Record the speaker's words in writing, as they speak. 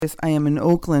Yes, I am in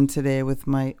Oakland today with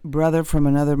my brother from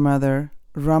another mother,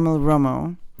 Rommel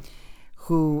Romo,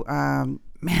 who,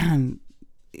 man,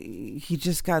 he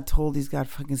just got told he's got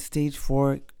fucking stage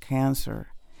 4 cancer.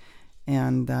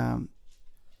 And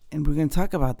we're going to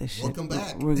talk about this shit. Welcome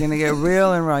back. We're going to get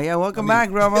real and raw. Yeah, welcome back,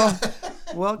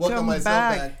 Romo. Welcome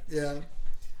back. Yeah.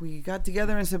 We got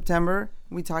together in September.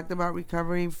 We talked about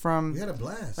recovery from... We had a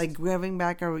blast. Like, giving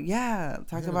back our... Yeah.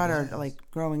 Talk about our, like,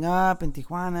 growing up in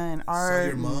Tijuana and art. Saw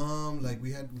your mom. Like,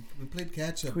 we played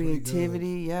catch-up.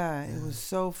 Creativity. Yeah. It was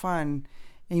so fun.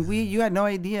 And you had no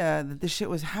idea that this shit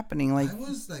was happening. Like, I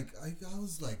was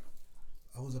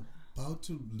about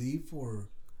to leave for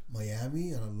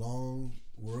Miami on a long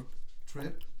work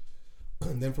trip.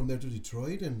 And then from there to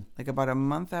Detroit, and like about a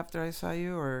month after I saw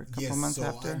you, or a couple months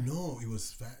after. No, it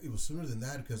was sooner than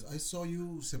that because I saw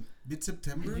you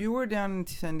mid-September. You were down in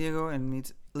San Diego in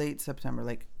late September,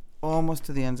 like almost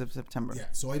to the ends of September. Yeah,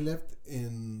 so I left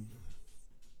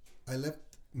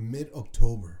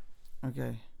mid-October.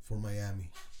 Okay. For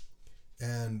Miami,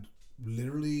 and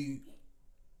literally,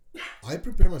 I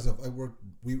prepare myself.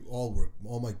 We all work.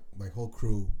 All my whole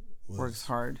crew works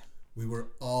hard. We were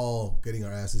all getting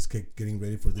our asses kicked, getting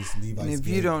ready for this Levi's. And if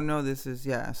you don't know, this is,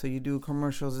 so you do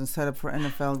commercials and set up for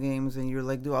NFL games, and you're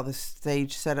like, do all the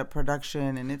stage setup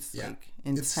production, and it's like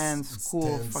intense,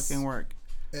 cool fucking work.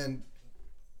 And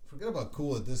forget about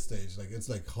cool at this stage. Like, it's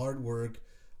like hard work.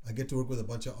 I get to work with a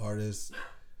bunch of artists.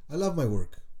 I love my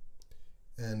work.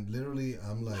 And literally,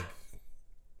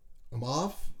 I'm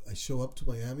off. I show up to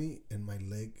Miami, and my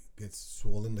leg gets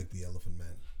swollen like the Elephant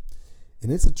Man.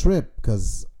 And it's a trip,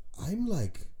 because I'm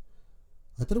like,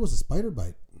 I thought it was a spider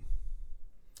bite.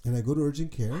 And I go to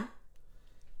urgent care,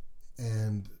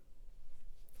 and...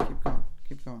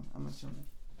 Keep going. I'm assuming.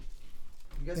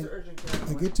 You get to urgent care.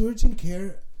 I get to urgent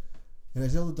care, and I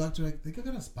tell the doctor, I think I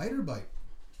got a spider bite.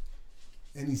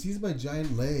 And he sees my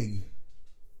giant leg,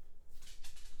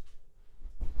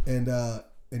 and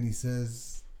he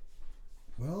says,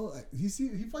 well, he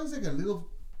finds like a little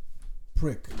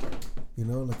prick,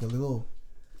 like a little...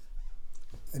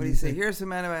 What do you say? Here's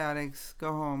some antibiotics.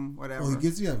 Go home. Whatever. Well, he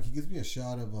gives me a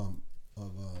shot of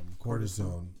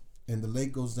cortisone, and the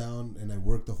leg goes down, and I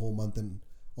work the whole month and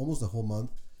almost the whole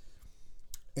month,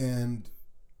 and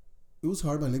it was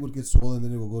hard. My leg would get swollen,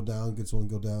 then it would go down, get swollen,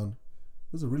 go down.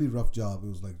 It was a really rough job. It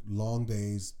was like long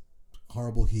days,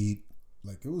 horrible heat.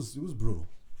 Like, it was brutal.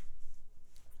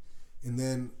 And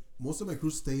then most of my crew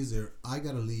stays there. I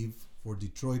gotta leave for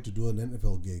Detroit to do an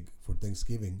NFL gig for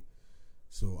Thanksgiving.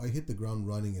 So I hit the ground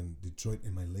running in Detroit,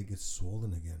 and my leg gets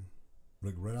swollen again,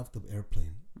 like right off the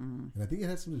airplane. Mm-hmm. And I think it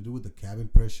had something to do with the cabin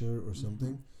pressure or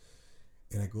something.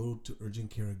 Mm-hmm. And I go to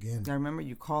urgent care again. I remember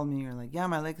you called me. You're like,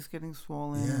 my leg is getting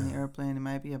swollen in the airplane. It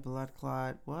might be a blood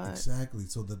clot. What? Exactly.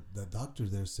 So the doctor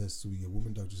there says to me, a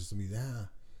woman doctor says to me,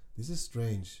 this is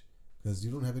strange because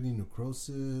you don't have any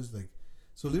necrosis. Like,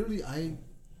 so literally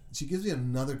she gives me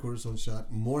another cortisone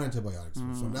shot, more antibiotics.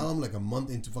 So now I'm like a month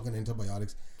into fucking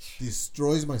antibiotics.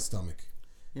 Destroys my stomach.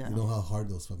 Yeah. You know how hard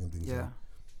those fucking things are.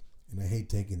 And I hate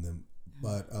taking them.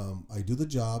 But I do the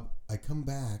job. I come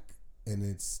back, and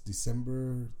it's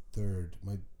December 3rd.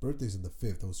 My birthday's on the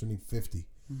 5th. I was turning 50.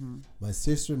 Mm-hmm. My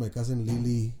sister, my cousin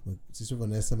Lily, my sister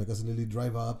Vanessa, my cousin Lily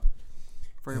drive up.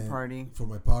 For your party. For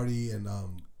my party. And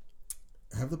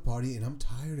have the party, and I'm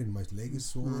tired, and my leg is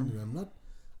swollen, and I'm not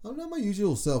my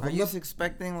usual self. Are you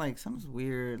expecting like something's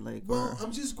weird? Like, well,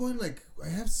 I'm just going like I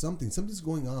have something's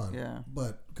going on. Yeah.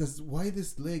 But because why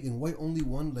this leg and why only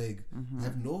one leg? Mm-hmm. I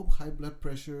have no high blood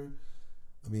pressure.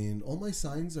 I mean, all my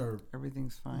signs are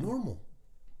everything's fine, normal.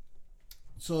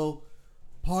 So,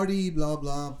 party, blah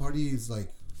blah. Party is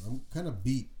like I'm kind of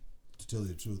beat, to tell you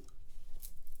the truth.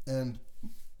 And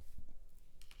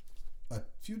a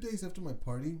few days after my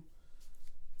party,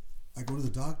 I go to the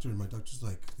doctor, and my doctor's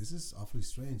like, this is awfully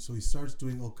strange. So he starts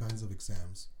doing all kinds of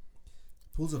exams.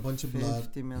 Pulls a bunch of blood.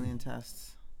 50 million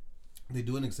tests. They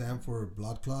do an exam for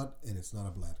blood clot, and it's not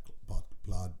a blood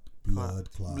clot. Blood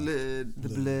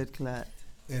clot.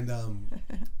 And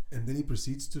and then he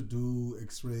proceeds to do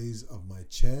x-rays of my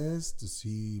chest, to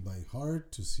see my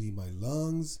heart, to see my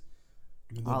lungs,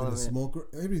 even though I've been a smoker,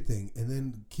 everything. And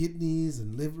then kidneys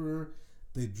and liver.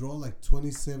 They draw like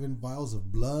 27 vials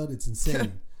of blood. It's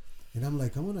insane. And I'm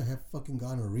like, I'm going to have fucking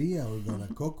gonorrhea or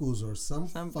gonococcus or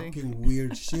something fucking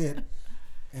weird shit.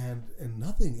 And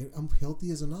nothing. I'm healthy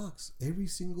as an ox. Every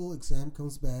single exam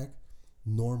comes back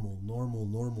normal,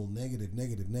 negative.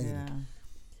 Yeah.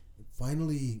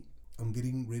 Finally, I'm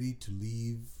getting ready to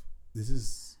leave. This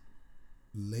is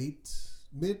late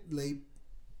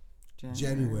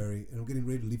January. And I'm getting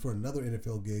ready to leave for another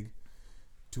NFL gig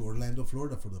to Orlando,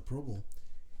 Florida for the Pro Bowl.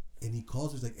 And he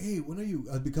calls. He's like, "Hey, when are you?"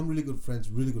 I've become really good friends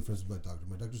with my doctor.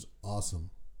 My doctor's awesome,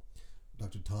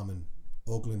 Dr. Tommen,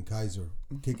 Oakland Kaiser,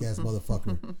 kick-ass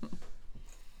motherfucker.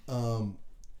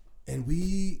 And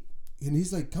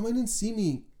he's like, "Come in and see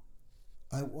me.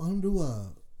 I want to do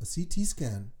a CT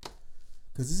scan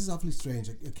because this is awfully strange.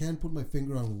 I can't put my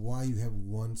finger on why you have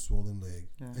one swollen leg."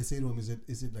 Yeah. I say to him, "Is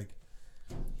it like?"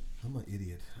 I'm an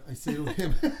idiot. I say to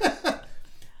him,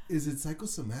 "Is it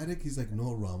psychosomatic?" He's like,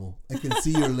 "No, Rommel. I can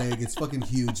see your leg. It's fucking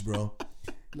huge, bro.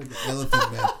 Like an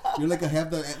elephant man. You're like I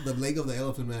have the leg of the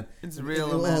elephant man. It's real,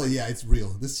 man. Oh yeah, it's real.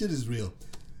 This shit is real."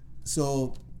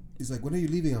 So he's like, "When are you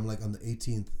leaving?" I'm like, "On the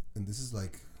 18th," and this is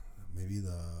like maybe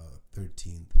the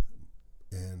 13th.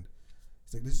 And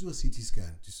he's like, "Let's do a CT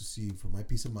scan just to see for my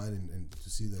peace of mind and to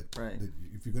see that, that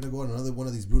if you're gonna go on another one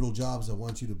of these brutal jobs, I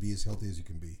want you to be as healthy as you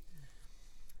can be."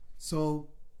 So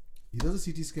he does a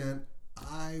CT scan.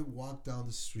 I walk down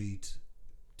the street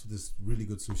to this really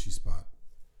good sushi spot,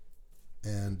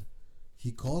 and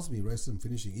he calls me right as I'm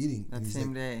finishing eating. That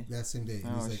same day. That same day.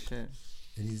 Oh, shit.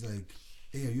 And he's like,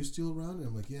 "Hey, are you still around?" And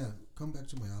I'm like, "Yeah, come back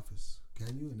to my office.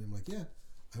 Can you?" And I'm like, "Yeah."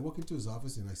 I walk into his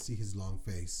office and I see his long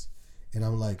face, and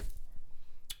I'm like,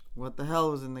 "What the hell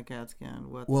was in the CAT scan?"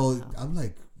 I'm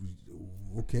like,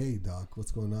 "Okay, doc,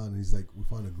 what's going on?" And he's like, "We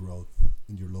found a growth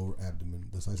in your lower abdomen,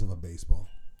 the size of a baseball."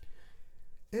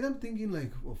 And I'm thinking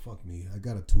like, well, fuck me. I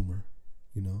got a tumor,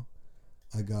 you know?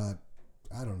 I got,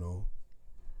 I don't know,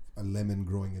 a lemon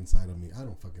growing inside of me. I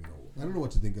don't fucking know. I don't know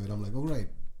what to think of it. I'm like, all right,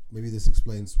 maybe this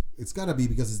explains. It's got to be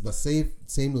because it's the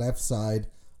same left side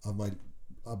of my,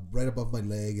 right above my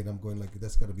leg. And I'm going like,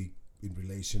 that's got to be in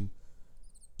relation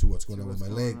to what's going on with my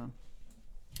leg.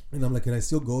 And I'm like, can I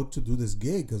still go to do this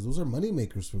gig? Because those are money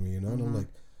makers for me, you know? And I'm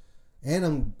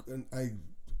like,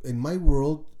 in my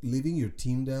world, leaving your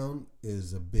team down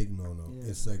is a big no-no. Yeah.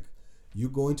 It's like you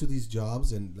go into these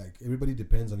jobs and like everybody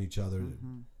depends on each other.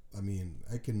 Mm-hmm. I mean,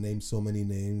 I can name so many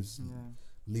names. Yeah.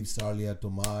 Leave Sarlia,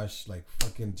 Tomash, like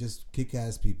fucking just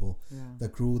kick-ass people. Yeah. The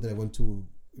crew that I went to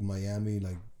in Miami,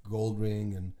 like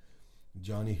Goldring and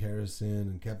Johnny Harrison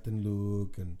and Captain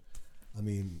Luke and I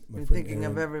mean, you're thinking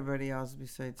Aaron. Of everybody else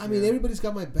besides. I mean, everybody's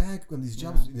got my back on these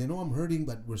jobs. Yeah. They know I'm hurting,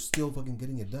 but we're still fucking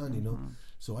getting it done, you know.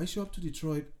 So I show up to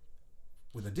Detroit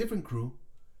with a different crew,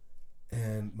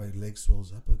 and my leg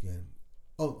swells up again.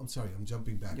 Oh, I'm sorry, I'm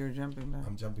jumping back. You're jumping back.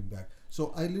 I'm jumping back.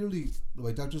 So I literally,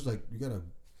 my doctor's like, you got a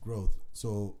growth,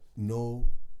 so no.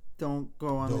 Don't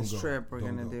go on this trip we're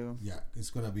gonna do. Yeah, it's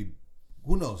gonna be.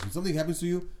 Who knows? If something happens to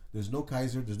you, there's no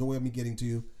Kaiser. There's no way of me getting to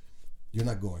you. You're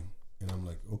not going. And I'm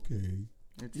like, okay.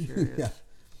 It's serious. Yeah.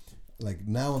 Like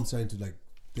now I'm starting to like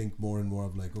think more and more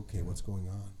of like, okay, what's going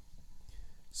on?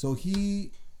 So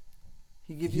he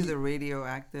gives you the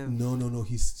radioactive. No.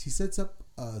 He sets up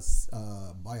a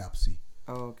biopsy.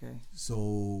 Oh, okay.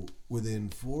 So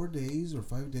within 4 days or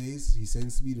 5 days, he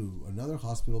sends me to another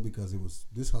hospital because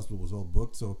this hospital was all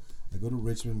booked. So I go to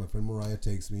Richmond. My friend Mariah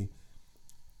takes me,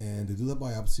 and they do the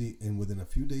biopsy. And within a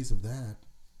few days of that,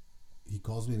 he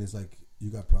calls me and is like, "You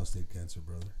got prostate cancer,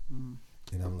 brother." Mm.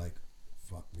 And I'm like,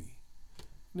 fuck me.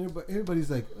 Everybody's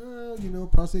like,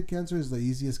 prostate cancer is the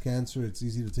easiest cancer. It's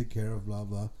easy to take care of, blah,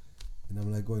 blah. And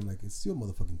I'm like going like, it's still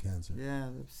motherfucking cancer. Yeah,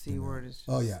 the C word is just...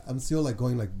 Oh, yeah. I'm still like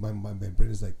going like, my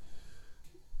brain is like,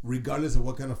 regardless of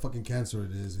what kind of fucking cancer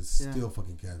it is, it's still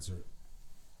fucking cancer.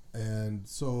 And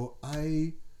so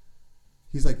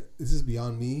he's like, this is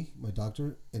beyond me, my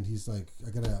doctor. And he's like, I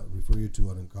got to refer you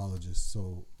to an oncologist.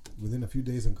 So within a few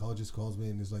days, oncologist calls me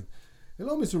and is like,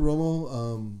 "Hello, Mr.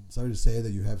 Romo. Sorry to say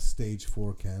that you have stage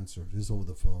 4 cancer." This is over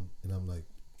the phone. And I'm like,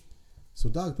 "So,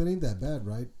 doc, that ain't that bad,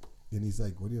 right?" And he's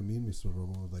like, "What do you mean, Mr.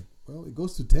 Romo?" I was like, "Well, it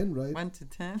goes to 10, right?" 1 to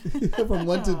 10? From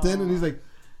 1 to 10. And he's like,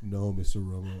 "No, Mr.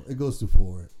 Romo, it goes to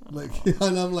 4. Like,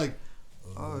 and I'm like,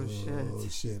 oh,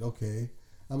 shit. Okay.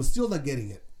 I'm still not getting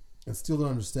it. I still don't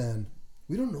understand.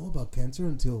 We don't know about cancer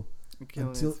until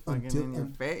in your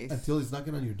face. Until it's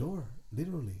knocking on your door,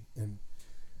 literally. And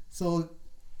so...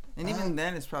 And even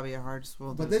then, it's probably a hard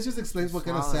swallow. But that just explains what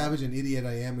kind of savage and idiot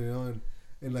I am, you know.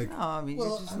 And like, no, I mean,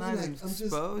 you're just not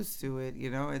exposed to it, you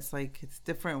know. It's like it's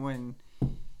different when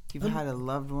you've had a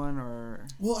loved one or.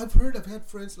 Well, I've had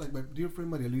friends like my dear friend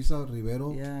Maria Luisa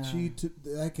Rivero. Yeah. She took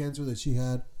that cancer that she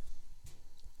had.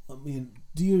 I mean,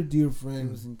 dear friend.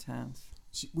 It was intense.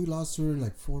 We lost her in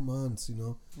like 4 months, you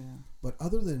know. Yeah. But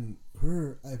other than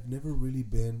her, I've never really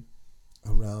been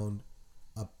around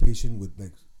a patient with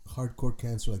like hardcore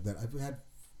cancer like that. I've had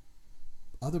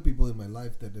other people in my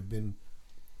life that have been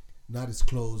not as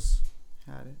close,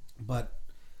 had it, but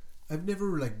I've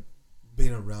never like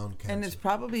been around cancer. And it's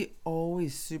probably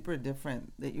always super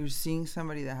different that you're seeing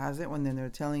somebody that has it when then they're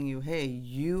telling you, hey,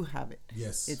 you have it.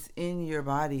 Yes. It's in your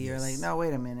body. Yes. You're like, no,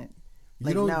 wait a minute.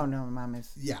 Like, no,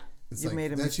 mames. Yeah. It's you like,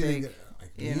 made a mistake.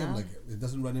 I'm like, it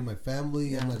doesn't run in my family.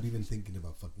 Yeah. I'm not even thinking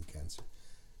about fucking cancer.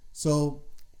 So...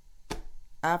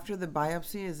 After the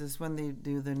biopsy, is this when they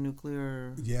do the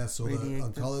nuclear? Yeah, so the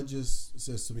oncologist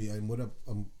says to me, I'm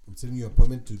setting you an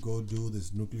appointment to go do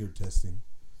this nuclear testing.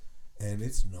 And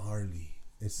it's gnarly.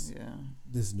 This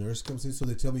nurse comes in, so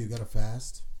they tell me you gotta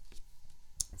fast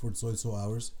for so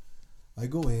hours. I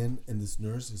go in, and this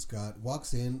nurse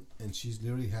walks in, and she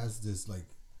literally has this like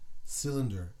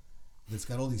cylinder that's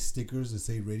got all these stickers that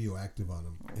say radioactive on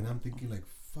them. And I'm thinking like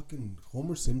fucking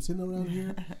Homer Simpson around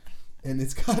here. And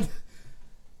it's got...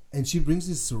 And she brings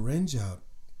this syringe out,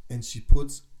 and she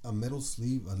puts a lead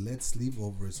sleeve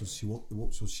over it, so she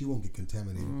won't get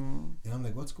contaminated. And I'm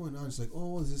like, "What's going on?" She's like,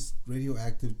 "Oh, it's this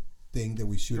radioactive thing that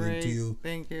we shoot into you."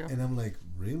 Thank you. And I'm like,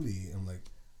 "Really?" I'm like,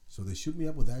 so they shoot me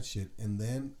up with that shit, and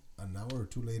then an hour or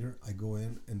two later, I go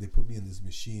in and they put me in this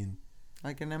machine,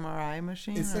 like an MRI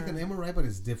machine. It's like an MRI, but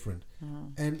it's different,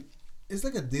 and it's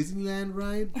like a Disneyland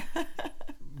ride,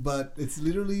 but it's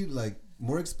literally like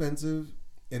more expensive.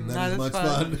 And not as much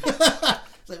fun.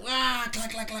 It's like,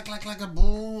 clack,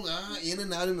 boom, in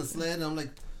and out in the sled. And I'm like,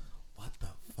 what the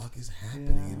fuck is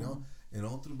happening, you know? And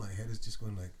all through my head is just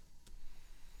going like,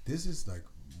 this is like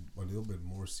a little bit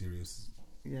more serious.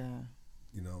 Yeah.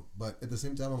 You know? But at the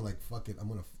same time, I'm like, fuck it. I'm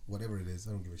going to, whatever it is,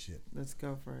 I don't give a shit. Let's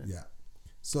go for it. Yeah.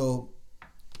 So,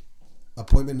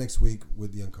 appointment next week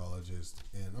with the oncologist.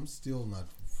 And I'm still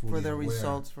not fully for the aware.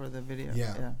 Results for the video.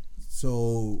 Yeah.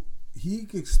 So... He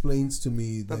explains to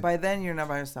me that... But by then, you're not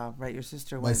by yourself, right? Your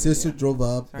sister went My sister drove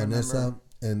up. Vanessa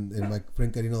and my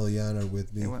friend Karina Doyan are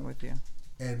with me. They went with you.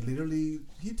 And literally,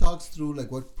 he talks through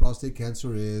like what prostate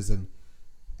cancer is and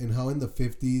how in the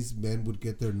 50s, men would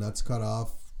get their nuts cut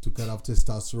off to cut off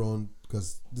testosterone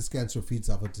because this cancer feeds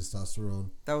off of testosterone.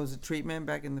 That was a treatment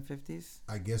back in the 50s?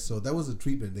 I guess so. That was a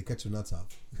treatment. They cut your nuts off.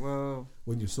 Whoa.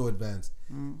 When you're so advanced.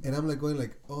 And I'm like going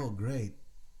like, oh, great.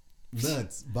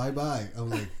 Nuts, bye. I'm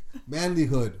like,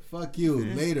 manlyhood, fuck you,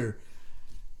 later.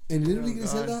 And literally,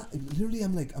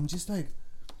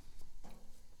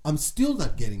 I'm still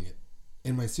not getting it.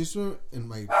 And my sister and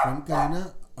my friend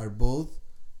Karina are both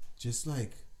just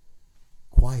like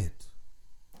quiet.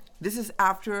 This is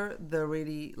after the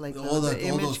the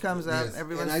image comes up. Yes.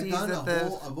 Everyone sees that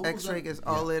the X-ray is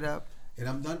all lit up. And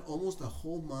I've done almost a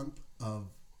whole month of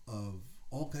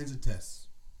all kinds of tests.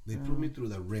 They put me through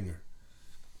the ringer.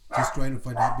 Just trying to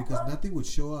find out because nothing would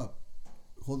show up.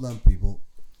 Hold on, people.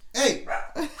 Hey!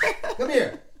 Come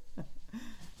here.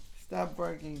 Stop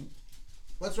barking.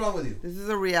 What's wrong with you? This is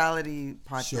a reality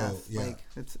podcast. Show, yeah. Like,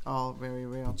 it's all very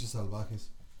real. Pinches salvajes.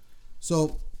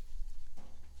 So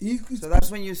that's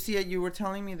when you see it. You were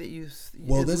telling me that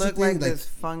it looked like this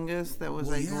fungus that was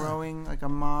growing like a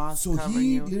moss. So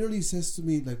he literally says to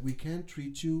me, like, we can't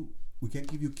treat you. We can't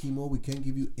give you chemo. We can't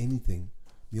give you anything.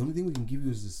 The only thing we can give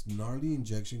you is this gnarly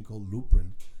injection called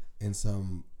Luprin and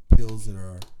some pills that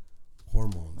are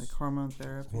hormones. Like hormone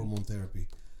therapy.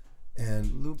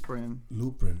 And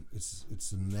Luprin.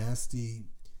 It's a nasty...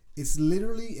 It's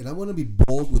literally... And I want to be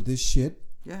bold with this shit.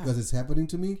 Yeah. Because it's happening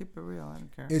to me. Keep it real. I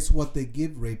don't care. It's what they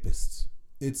give rapists.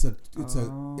 It's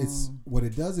what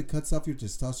it does. It cuts off your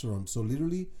testosterone. So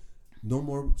literally, no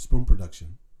more sperm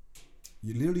production.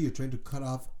 You're trying to cut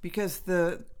off because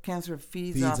the cancer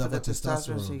feeds off of the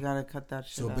testosterone, so you gotta cut that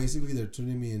shit. So basically, they're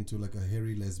turning me into like a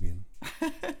hairy lesbian.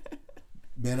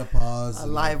 Menopause, a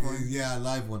live one. Yeah, a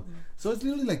live one. So it's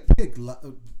literally like pig.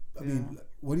 I mean,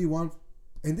 what do you want?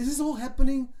 And this is all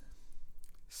happening,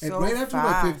 so right after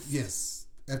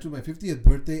after my 50th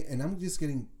birthday, and I'm just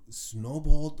getting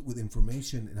snowballed with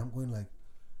information, and I'm going like,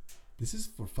 this is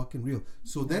for fucking real.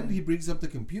 So then he brings up the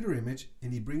computer image,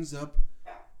 and he brings up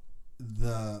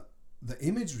the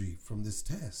imagery from this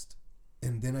test,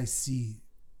 and then I see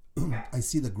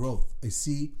the growth.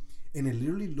 And it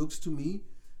literally looks to me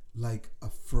like a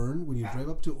fern when you drive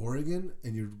up to Oregon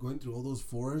and you're going through all those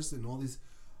forests and all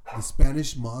the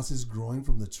Spanish moss is growing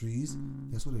from the trees.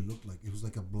 That's what it looked like. It was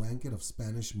like a blanket of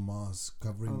Spanish moss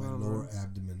covering my lower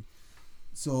abdomen.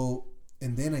 So,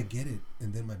 and then I get it,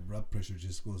 and then my blood pressure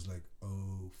just goes like,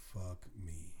 oh fuck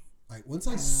me. Like once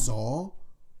I saw.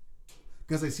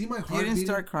 Because I see my heart. You didn't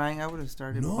start crying. I would have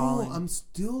started bawling. No, I'm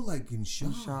still like in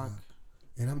shock.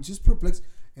 And I'm just perplexed.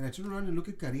 And I turn around and look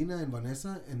at Karina and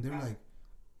Vanessa, and they're like,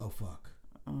 oh, fuck.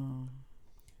 And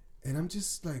I'm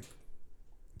just like,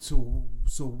 so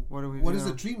what do we what is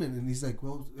the treatment? And he's like,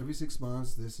 well, every 6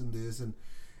 months, this and this. And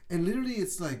literally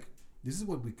it's like, this is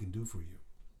what we can do for you.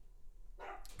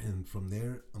 And from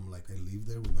there, I'm like, I leave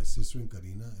there with my sister and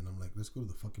Karina, and I'm like, let's go to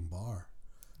the fucking bar.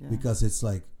 Yeah. Because it's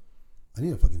like, I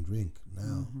need a fucking drink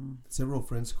now. Mm-hmm. Several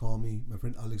friends call me. My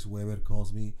friend Alex Weber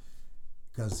calls me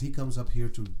because he comes up here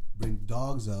to bring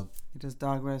dogs up. He does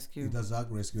dog rescue. He does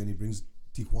dog rescue, and he brings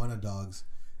Tijuana dogs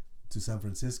to San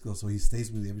Francisco. So he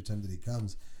stays with me every time that he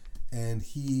comes. And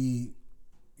he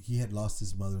had lost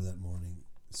his mother that morning.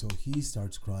 So he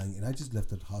starts crying, and I just left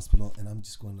the hospital, and I'm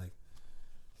just going like,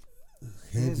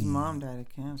 heavy. His mom died of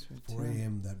cancer too. 4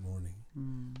 a.m. that morning.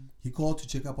 Mm. He called to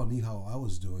check up on me, how I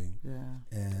was doing. Yeah.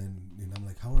 And I'm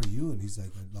like, how are you? And he's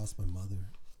like, I lost my mother.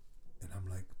 And I'm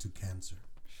like, to cancer.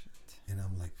 Shit. And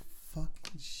I'm like,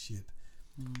 fucking shit.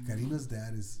 Karina's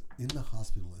dad is in the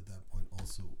hospital at that point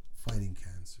also fighting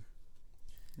cancer.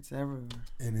 It's everywhere.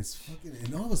 And it's fucking,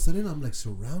 and all of a sudden I'm like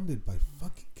surrounded by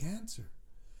fucking cancer.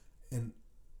 And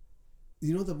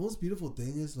you know, the most beautiful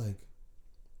thing is like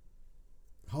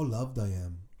how loved I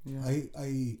am. Yeah.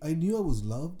 I knew I was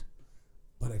loved,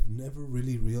 but I've never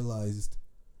really realized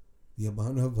the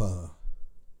amount of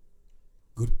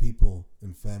good people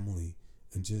and family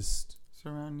and just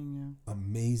surrounding you.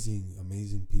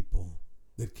 Amazing people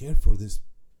that care for this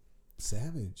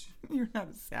savage. You're not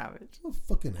a savage. I'm a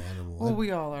fucking animal. Well,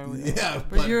 we all are. Yeah,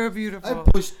 but you're a beautiful.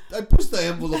 I pushed the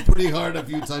envelope pretty hard a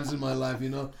few times in my life, you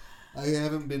know. I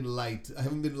haven't been light. I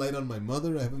haven't been light on my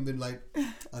mother. I haven't been light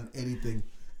on anything.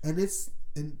 And it's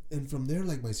and from there,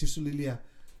 like my sister Lilia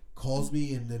calls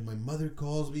me, and then my mother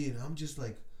calls me, and I'm just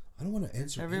like, I don't want to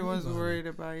answer. Everyone's worried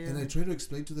about you. And I try to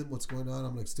explain to them what's going on.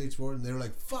 I'm like, stage 4, and they're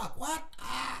like, fuck, what?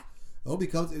 Ah!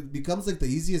 It becomes like the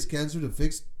easiest cancer to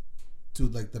fix to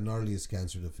like the gnarliest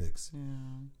cancer to fix. Yeah.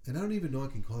 And I don't even know I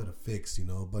can call it a fix, you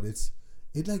know, but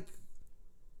it like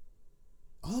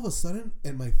all of a sudden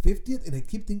at my 50th, and I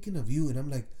keep thinking of you, and I'm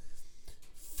like,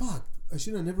 fuck, I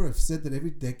should have never have said that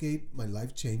every decade my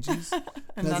life changes.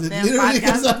 And not that I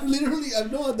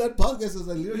know on that podcast,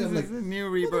 I'm like, a new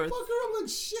rebirth. I'm like,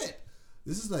 shit,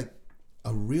 this is like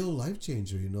a real life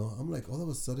changer, you know. I'm like, all of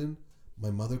a sudden,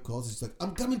 my mother calls, she's like,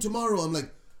 I'm coming tomorrow. I'm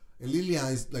like, and Lilia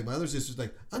is like, my other sister's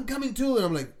like, I'm coming too. And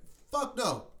I'm like, fuck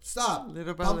no, stop,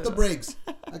 pump the brakes.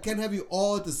 I can't have you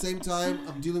all at the same time.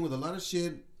 I'm dealing with a lot of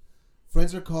shit.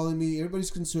 Friends are calling me,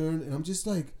 everybody's concerned, and I'm just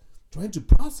like trying to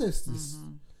process this.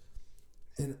 Mm-hmm.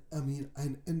 And I mean,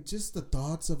 and just the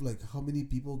thoughts of like how many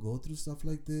people go through stuff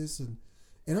like this, and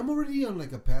I'm already on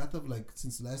like a path of like,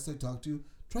 since last I talked to you,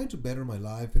 trying to better my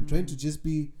life and trying to just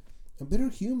be a better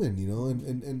human, you know,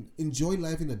 and enjoy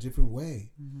life in a different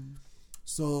way. Mm-hmm.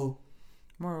 So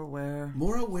more aware,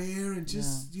 and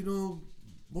just you know,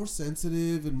 more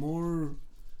sensitive and more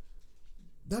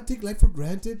not take life for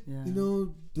granted. Yeah. You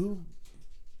know, do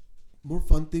more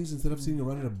fun things instead of sitting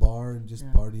around at a bar and just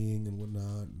partying and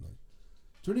whatnot. And like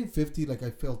turning 50, like I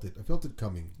felt it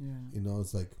coming. Yeah. You know,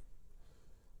 it's like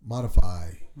modify,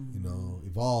 you know,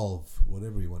 evolve,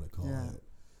 whatever you want to call it.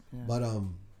 Yeah. But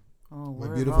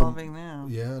we're evolving now.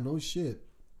 Yeah, no shit.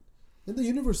 And the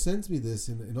universe sends me this,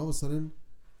 and all of a sudden,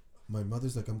 my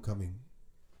mother's like, I'm coming.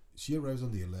 She arrives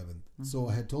on the 11th. Mm-hmm. So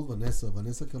I had told Vanessa.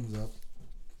 Vanessa comes up,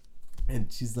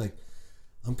 and she's like,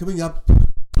 I'm coming up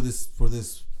for this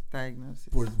diagnosis.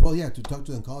 To talk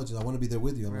to the oncologist. I want to be there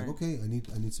with you. I'm like, okay, I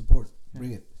need support. Yeah.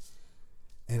 Bring it.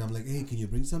 And I'm like, hey, can you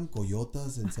bring some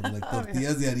coyotas and some like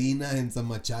tortillas de harina and some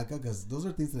machaca? Because those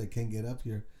are things that I can't get up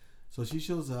here. So she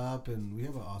shows up, and we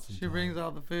have an awesome time. She brings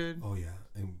all the food. Oh, yeah.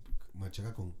 And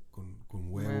machaca con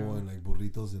huevo and like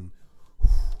burritos, and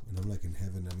I'm like in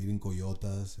heaven. I'm eating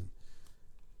coyotas, and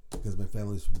because my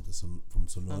family's from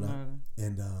Sonora.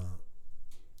 And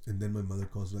then my mother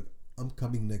calls like, I'm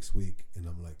coming next week, and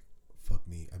I'm like, fuck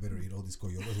me, I better eat all these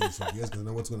coyotas and these tortillas because I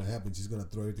know what's gonna happen. She's gonna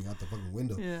throw everything out the fucking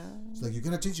window. Yeah. It's like, you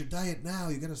gotta change your diet now.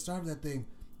 You gotta starve that thing.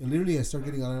 And literally, I start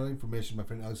getting a lot of information. My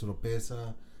friend Alex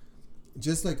Oropesa,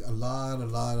 just like a lot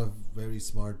of very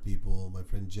smart people. My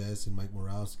friend Jess and Mike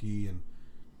Morawski, and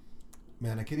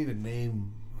man, I can't even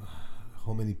name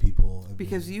how many people.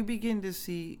 Because you begin to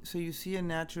see, so you see a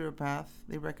naturopath.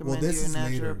 They recommend you a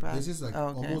naturopath. Later. This is like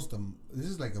this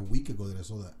is like a week ago that I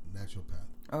saw that naturopath.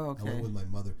 Oh, okay. I went with my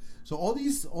mother. So all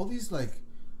these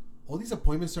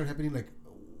appointments start happening like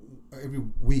every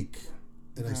week,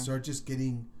 and I start just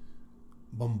getting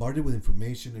bombarded with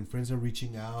information, and friends are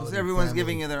reaching out. Because everyone's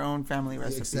giving you their own family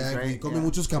recipes, exactly. Right? Come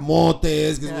muchos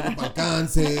camotes, que es bueno para el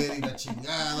cáncer, y la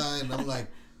chingada, and I'm like,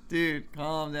 dude,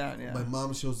 calm down. Yeah. My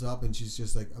mom shows up, and she's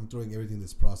just like, I'm throwing everything in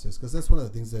this process, because that's one of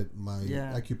the things that my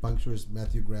acupuncturist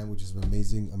Matthew Graham, which is an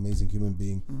amazing human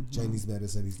being, Chinese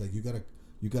medicine, he's like, you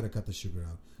gotta cut the sugar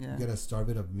out. Yeah. You gotta starve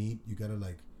it of meat. You gotta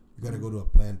go to a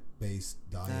plant-based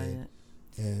diet.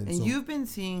 And so you've been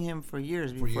seeing him for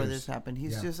years before this happened.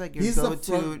 He's just like your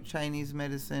go-to Chinese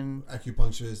medicine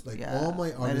acupuncturist. Like all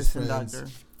my artist friends, doctor.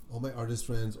 all my artist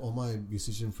friends, all my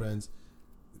musician friends.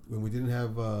 When we didn't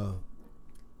have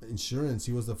insurance,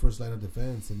 he was the first line of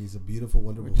defense, and he's a beautiful,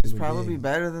 wonderful. Which is probably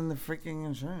better than the freaking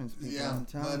insurance people. Yeah, I'm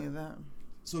telling you that.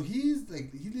 So he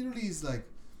literally is like,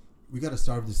 we got to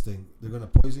starve this thing. They're gonna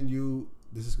poison you.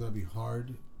 This is gonna be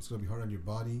hard. It's gonna be hard on your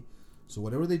body. So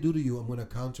whatever they do to you, I'm gonna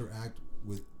counteract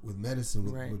with medicine,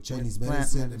 with Chinese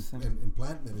medicine and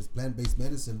plant-based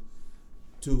medicine,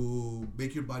 to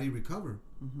make your body recover.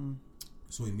 Mm-hmm.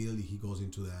 So immediately he goes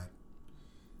into that,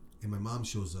 and my mom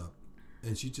shows up,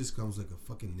 and she just comes like a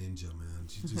fucking ninja, man.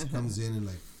 She just comes in and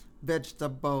like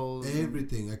vegetables,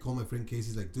 everything. I call my friend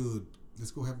Casey, like, dude,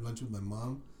 let's go have lunch with my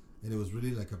mom. And it was really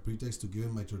like a pretext to give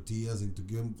him my tortillas and to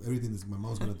give him everything that my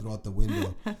mom's going to throw out the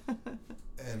window.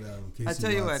 And I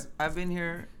tell you what, I've been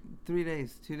here 2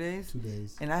 days,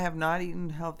 and I have not eaten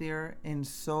healthier in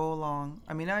so long.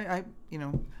 I mean, I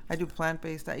do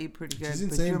plant-based. I eat pretty good. She's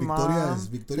insane. Victoria's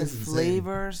the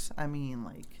flavors. I mean,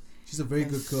 like, she's a very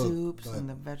good cook. Soups and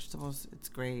the vegetables, it's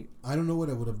great. I don't know what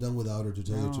I would have done without her, to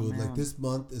tell you the truth. Man. Like, this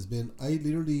month has been, I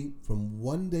literally, from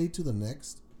one day to the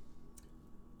next,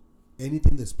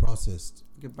 anything that's processed,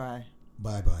 goodbye.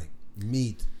 Bye-bye.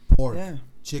 Meat, pork,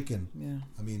 chicken. Yeah.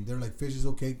 I mean, they're like, fish is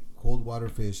okay, cold water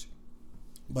fish.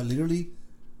 But literally,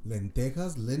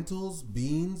 lentejas, lentils,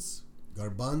 beans,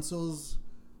 garbanzos,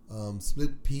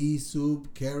 split pea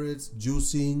soup, carrots,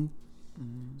 juicing.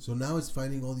 Mm-hmm. So now it's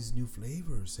finding all these new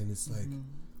flavors, and it's like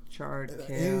charred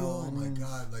kale. Oh my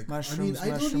god! Like, mushrooms, I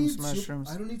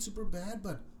don't need super bad,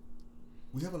 but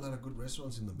we have a lot of good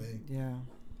restaurants in the Bay. Yeah.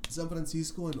 San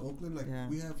Francisco and Oakland,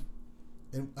 we have,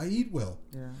 and I eat well.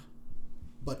 Yeah.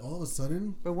 But all of a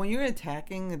sudden... But when you're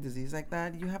attacking a disease like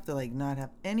that, you have to, like, not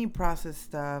have any processed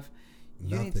stuff.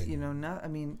 You Nothing. Need to, I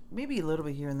mean, maybe a little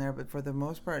bit here and there, but for the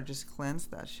most part, just cleanse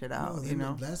that shit out,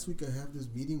 Last week I have this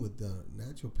meeting with the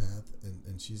naturopath,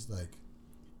 and she's like,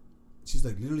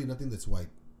 literally nothing that's white.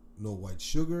 No white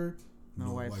sugar,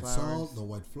 no white salt, no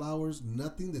white flours,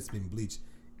 nothing that's been bleached.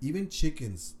 Even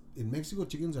chickens. In Mexico,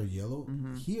 chickens are yellow.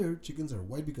 Mm-hmm. Here, chickens are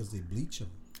white because they bleach them.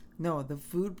 No, the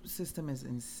food system is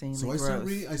insanely gross.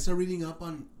 So I start reading up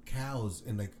on cows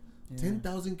and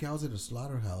 10,000 cows at a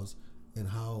slaughterhouse, and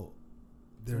how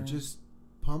they're just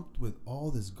pumped with all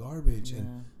this garbage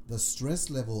and the stress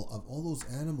level of all those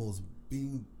animals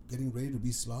getting ready to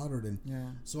be slaughtered. And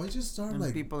so I just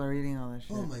started people are eating all that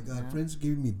shit. Oh my God, friends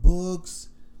giving me books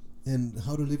and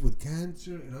how to live with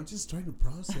cancer, and I'm just trying to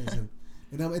process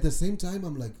and I'm, at the same time,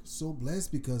 I'm like so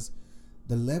blessed because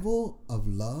the level of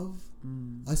love,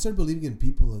 I started believing in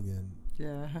people again.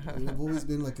 Yeah. I've always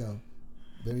been like a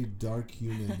very dark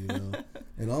human,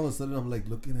 And all of a sudden I'm like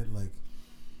looking at like,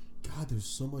 God, there's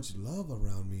so much love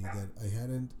around me that I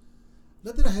hadn't,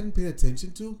 not that I hadn't paid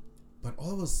attention to, but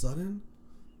all of a sudden,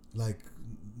 like,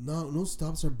 no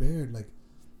stops are bared. Like,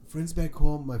 friends back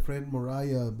home, my friend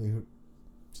Mariah,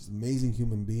 she's an amazing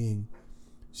human being.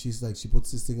 She's like, she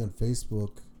puts this thing on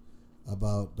Facebook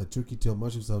about the turkey tail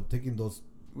mushrooms. I'm taking those.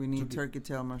 We need turkey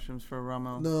tail mushrooms for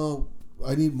Rommel. No,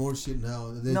 I need more shit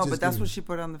now. But that's what she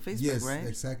put on the Facebook, right? Yes,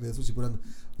 exactly. That's what she put on.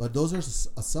 But those are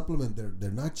a supplement. They're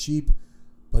not cheap.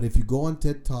 But if you go on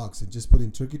TED Talks and just put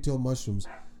in turkey tail mushrooms,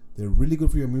 they're really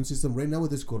good for your immune system. Right now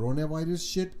with this coronavirus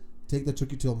shit, take the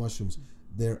turkey tail mushrooms.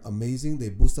 They're amazing. They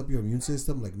boost up your immune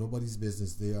system like nobody's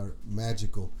business. They are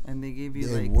magical. And they give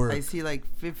you I see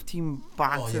 15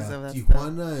 boxes of that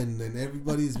Tijuana stuff. And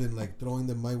everybody's been like throwing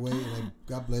them my way. And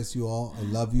God bless you all. I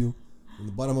love you from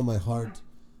the bottom of my heart.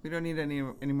 We don't need any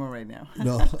more right now.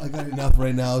 No, I got enough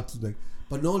right now.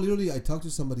 But no, literally, I talked to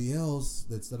somebody else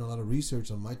that's done a lot of research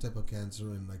on my type of cancer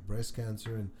and like breast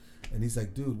cancer. And he's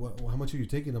like, dude, how much are you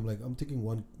taking? I'm like, I'm taking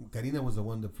one. Karina was the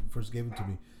one that first gave it to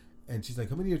me. And she's like,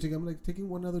 how many are you taking? I'm like, taking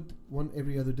one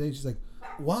every other day. She's like,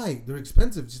 why? They're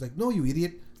expensive. She's like, no, you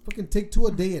idiot. Fucking take 2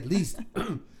 a day at least.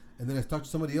 And then I talked to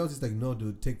somebody else. He's like, no,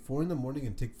 dude, take 4 in the morning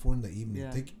and take 4 in the evening.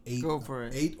 Yeah. Take 8. Go for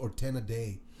it. 8 or 10 a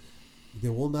day. They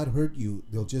will not hurt you.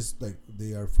 They'll just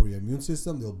they are for your immune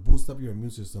system. They'll boost up your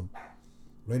immune system.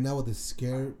 Right now with the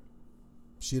scare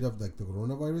shit of like the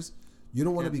coronavirus, you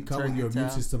don't want to be caught with your immune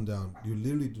system down. You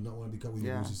literally do not want to be caught with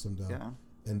your immune system down. Yeah.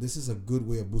 And this is a good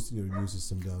way of boosting your immune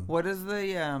system down. What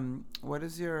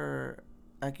does your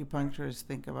acupuncturist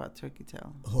think about turkey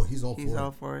tail? Oh, he's all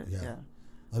for it. Yeah.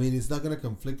 I mean, it's not going to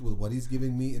conflict with what he's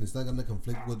giving me, and it's not going to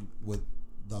conflict with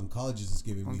the oncologist is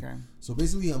giving me. So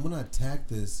basically, I'm going to attack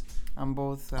this on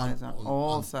both sides, on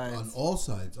all sides. On all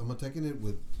sides. I'm attacking it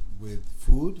with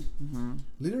food. Mm-hmm.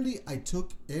 Literally, I took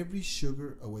every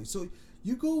sugar away. So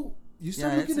you go You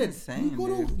start looking at insane, you go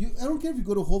to. I don't care if you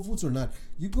go to Whole Foods or not.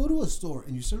 You go to a store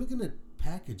and you start looking at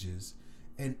packages,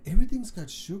 and everything's got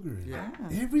sugar in it.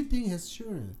 Yeah. Everything has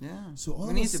sugar in it. Yeah. So all we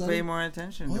of need a sudden, to pay more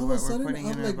attention to all of what a sudden, we're putting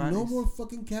in I'm our like, bodies. no more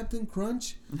fucking Captain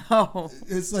Crunch. No.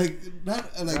 It's like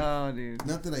not like. Oh, dude.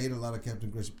 Not that I ate a lot of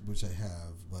Captain Crunch, which I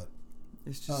have, but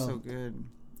it's just so good.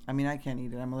 I mean, I can't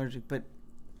eat it. I'm allergic, but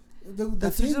the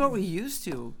that's thing, just what we used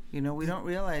to. You know, we don't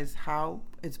realize how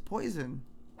it's poison.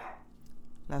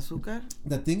 La azúcar.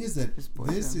 The thing is that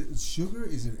sugar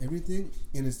is in everything,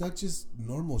 and it's not just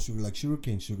normal sugar like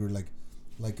sugarcane sugar, like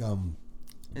piloncillo,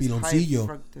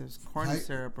 fructose, corn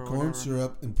syrup, or corn whatever.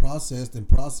 syrup, and processed and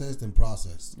processed and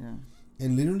processed. Yeah.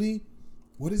 And literally,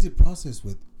 what is it processed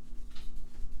with?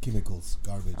 Chemicals,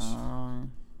 garbage.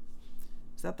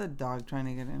 Is that the dog trying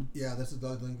to get in? Yeah, that's the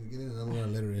dog trying to get in, and I'm gonna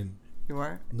let her in. You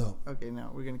are? No. Okay,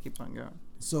 no, we're gonna keep on going.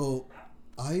 So,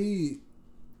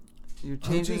 You're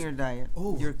changing your diet.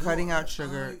 Oh, you're cutting out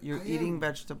sugar. You're eating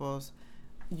vegetables.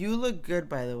 You look good,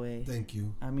 by the way. Thank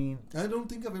you. I mean, I don't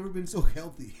think I've ever been so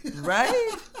healthy.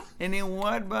 Right? And in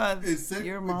what month?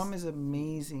 Your mom is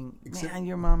amazing. Man,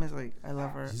 your mom is like, I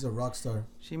love her. She's a rock star.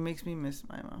 She makes me miss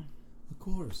my mom. Of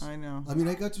course. I know. I mean,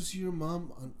 I got to see your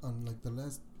mom on like the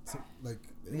last, like.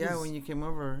 When you came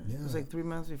over. Yeah. It was like 3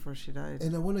 months before she died.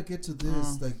 And I want to get to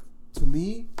this. Like, to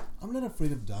me, I'm not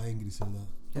afraid of dying, Griselda.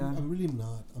 Yeah. I'm really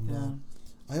not. I'm not.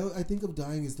 I think of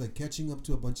dying as like catching up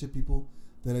to a bunch of people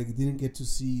that I didn't get to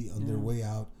see on their way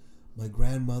out. My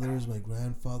grandmothers, my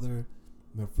grandfather,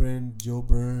 my friend Joe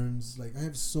Burns. Like, I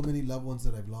have so many loved ones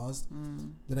that I've lost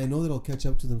that I know that I'll catch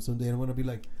up to them someday. And I want to be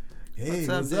like, hey,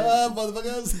 what's up,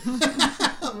 motherfuckers?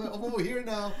 I'm over here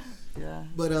now. Yeah.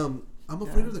 But I'm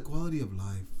afraid of the quality of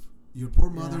life. Your poor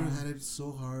mother had it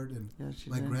so hard, and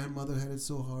my grandmother had it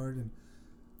so hard.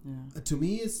 And to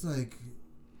me, it's like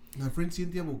my friend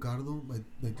Cynthia Bocardo,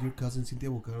 my dear cousin Cynthia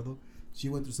Bocardo, she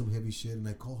went through some heavy shit, and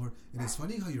I call her. And it's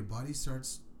funny how your body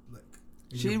starts like.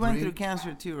 She went through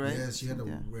cancer too, right? Yeah, she had a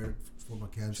rare form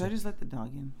of cancer. Should I just let the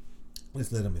dog in?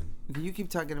 Let's let him in. Okay, you keep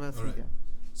talking about Cynthia. Right.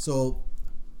 So,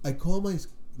 I call my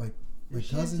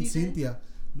cousin Cynthia.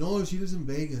 No, she lives in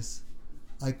Vegas.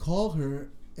 I call her,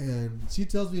 and she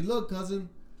tells me, "Look, cousin,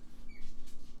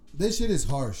 this shit is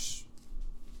harsh.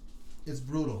 It's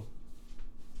brutal."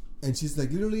 And she's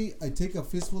like, literally, I take a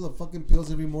fistful of fucking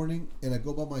pills every morning, and I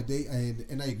go about my day,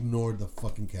 and I ignore the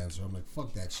fucking cancer. I'm like,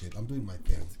 fuck that shit. I'm doing my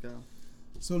thing. Let's go.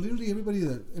 So literally, everybody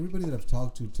that I've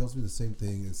talked to tells me the same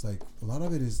thing. It's like a lot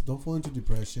of it is don't fall into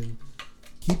depression.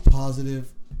 Keep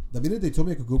positive. The minute they told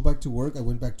me I could go back to work, I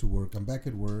went back to work. I'm back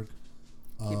at work.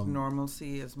 Keep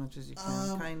normalcy as much as you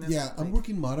can, kind of. Yeah, like, I'm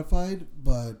working modified,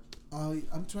 but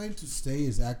I'm trying to stay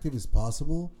as active as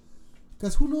possible.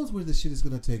 Because who knows where this shit is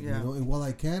going to take me, you know? And while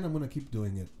I can, I'm going to keep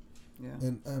doing it. Yeah.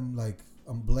 And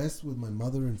I'm blessed with my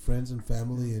mother and friends and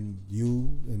family and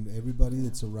you and everybody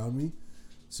that's around me.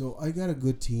 So I got a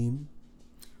good team.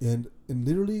 And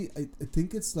literally, I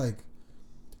think it's like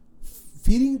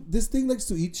feeding. This thing likes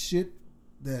to eat shit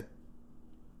that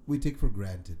we take for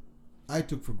granted. I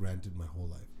took for granted my whole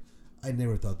life. I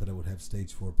never thought that I would have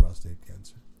stage 4 prostate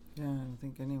cancer. Yeah, I don't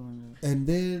think anyone does. And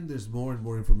then there's more and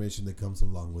more information that comes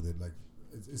along with it. Like,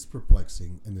 it's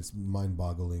perplexing, and it's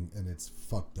mind-boggling, and it's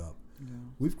fucked up. Yeah.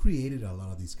 We've created a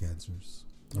lot of these cancers,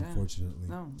 unfortunately.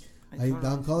 No, the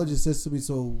oncologist says to me,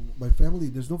 "So my family,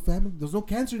 there's no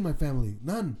cancer in my family,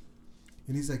 none."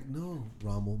 And he's like, "No,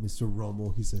 Rommel, Mr.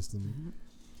 Romo," he says to me. Mm-hmm.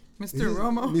 Mr.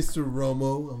 Romo? Mr.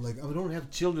 Romo. I'm like, I don't have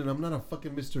children. I'm not a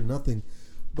fucking Mr. Nothing.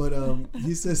 But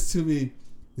he says to me,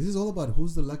 "This is all about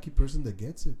who's the lucky person that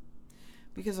gets it."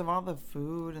 Because of all the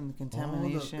food and the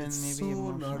contamination, it's maybe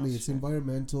so gnarly. It's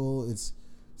environmental. It's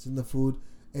in the food,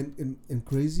 and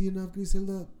crazy enough,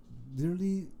 Griselda,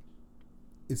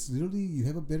 it's literally you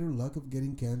have a better luck of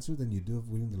getting cancer than you do of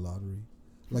winning the lottery.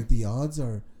 Like, the odds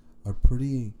are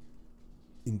pretty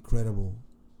incredible.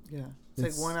 Yeah,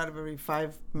 it's like 1 out of every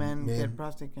 5 men get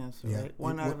prostate cancer, right?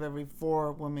 1 out of every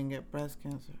 4 women get breast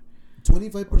cancer.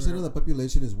 25% of the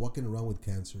population is walking around with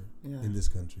cancer in this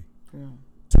country. Yeah.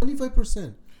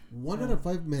 25%. 1 out of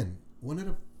 5 men. 1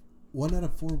 out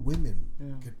of 4 women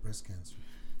get breast cancer.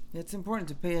 It's important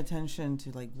to pay attention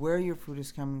to like where your food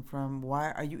is coming from.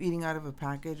 Why are you eating out of a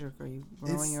package, or are you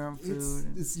growing your own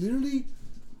food? It's literally,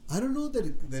 I don't know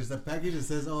that there's a package that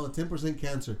says 10%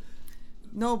 cancer.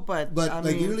 No, but I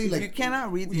like mean, literally, like, you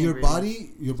cannot read the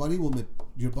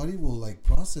your body will like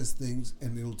process things,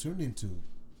 and it'll turn into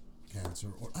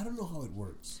cancer, or I don't know how it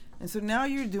works. And so now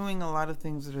you're doing a lot of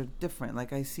things that are different.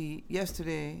 Like I see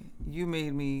yesterday, you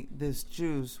made me this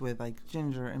juice with like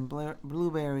ginger and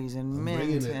blueberries and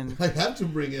mint, and I have to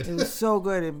bring it. It was so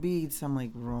good. It beats. I'm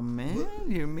like, Roman,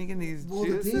 you're making these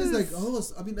juices. The thing is, like,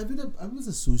 I was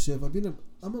a sous chef.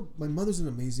 My mother's an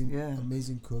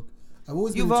amazing cook.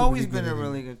 You've always been a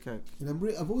really good cook, and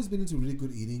I've always been into really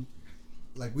good eating.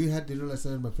 Like we had dinner last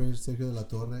night at my friend Sergio de la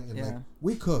Torre, and like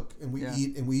we cook and we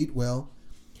eat well.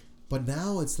 But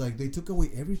now it's like they took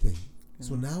away everything. Yeah.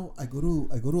 So now I go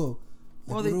to.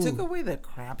 They took away the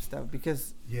crap stuff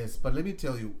because. Yes, but let me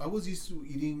tell you, I was used to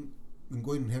eating and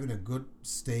going and having a good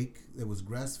steak that was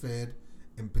grass fed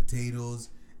and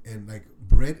potatoes and like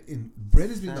bread. And bread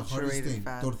has been the hardest thing.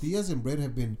 Fats. Tortillas and bread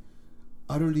have been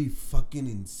utterly fucking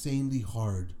insanely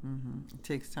hard. Mm-hmm. It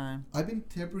takes time. I've been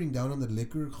tempering down on the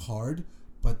liquor hard,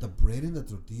 but the bread and the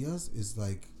tortillas is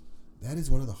like. That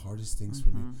is one of the hardest things for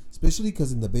me. Especially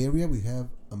because in the Bay Area, we have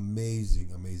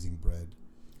amazing bread.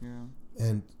 Yeah.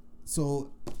 And so...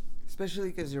 Especially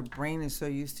because your brain is so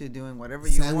used to doing whatever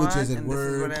you want. Sandwiches and this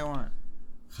is what I want.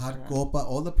 Hot copa,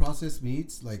 all the processed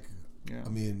meats. Like, I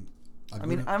mean...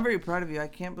 I'm very proud of you. I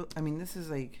can't... this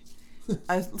is like...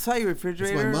 I saw your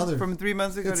refrigerator from 3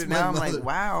 months ago to now. I'm like,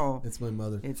 wow. It's my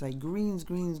mother. It's like greens,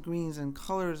 and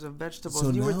colors of vegetables.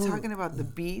 So you were talking about the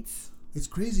beets... It's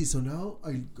crazy. So now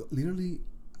it's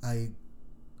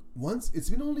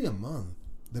been only a month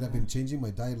that I've been changing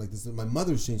my diet like this. My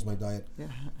mother's changed my diet. Yeah.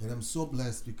 And I'm so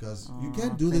blessed because you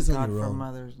can't do this on your own.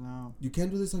 Mothers, no. You can't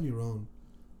do this on your own.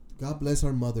 God bless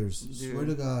our mothers. Dude.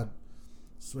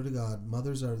 Swear to God.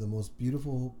 Mothers are the most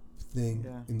beautiful thing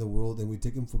in the world and we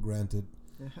take them for granted.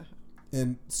 Yeah.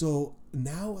 And so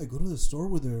now I go to the store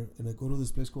with her and I go to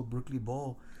this place called Berkeley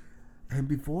Bowl. And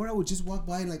before I would just walk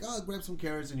by and like, I'll grab some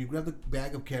carrots, and you grab the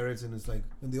bag of carrots and it's like,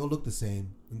 and they all look the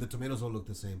same, and the tomatoes all look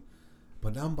the same.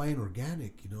 But now I'm buying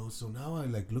organic, so now I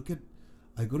like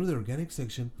I go to the organic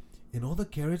section and all the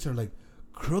carrots are like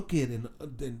crooked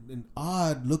and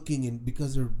odd looking and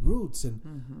because they're roots and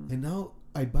now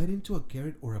I bite into a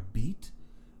carrot or a beet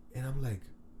and I'm like,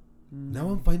 now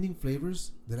I'm finding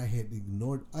flavors that I had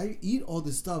ignored. I eat all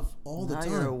this stuff all the time.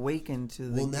 Now you're awakened to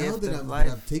the gift of life.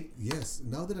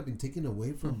 Now that I've been taken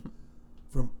away from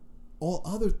all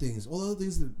other things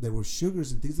that were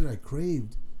sugars and things that I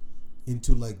craved,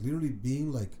 into like literally being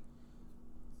like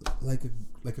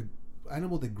a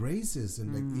animal that grazes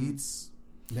and like eats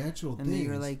natural things. And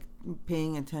you're like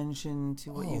paying attention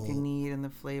to what you can eat and the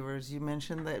flavors. You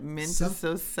mentioned that mint is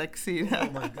so sexy. Oh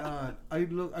my God. I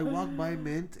walk by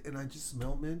mint and I just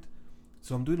smell mint.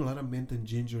 So I'm doing a lot of mint and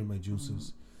ginger in my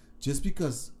juices. Just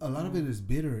because a lot of it is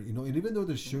bitter, and even though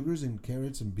there's sugars in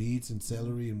carrots and beets and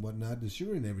celery and whatnot, there's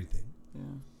sugar in everything. Yeah.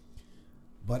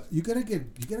 But you gotta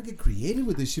get creative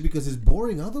with this shit because it's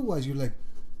boring. Otherwise you're like,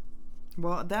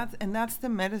 well, that's the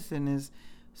medicine is.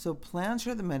 So plants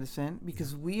are the medicine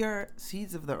because we are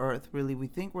seeds of the earth, really. We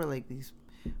think we're like these,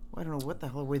 I don't know what the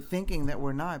hell we're thinking that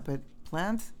we're not, but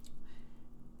plants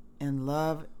and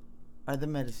love are the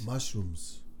medicine.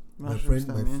 Mushrooms. My friend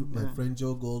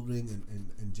Joe Goldring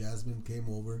and Jasmine came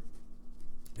over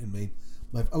and made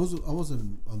I was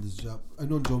on this job. I've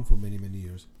known Joe for many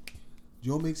years.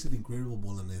 Joe makes an incredible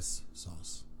bolognese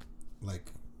sauce,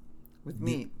 like with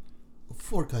meat.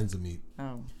 4 kinds of meat.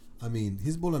 Oh. I mean,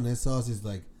 his bolognese sauce is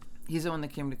like... He's the one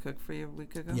that came to cook for you a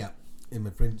week ago? Yeah. And my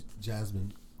friend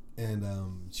Jasmine. And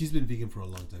she's been vegan for a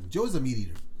long time. Joe is a meat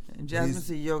eater. And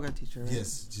Jasmine's a yoga teacher, right?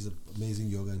 Yes. She's an amazing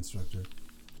yoga instructor.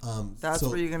 That's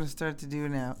what you're going to start to do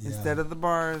now. Yeah. Instead of the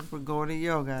bars, we're going to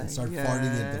yoga. And start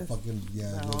farting at the fucking...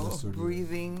 yoga studio.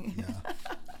 Breathing. Yeah.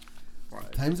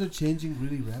 Times are changing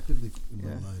really rapidly in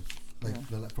my life.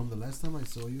 Like from the last time I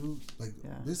saw you,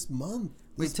 this month.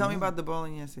 Wait, tell me about the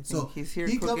bolognese. So he's here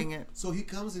cooking it. So he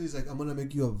comes and he's like, I'm going to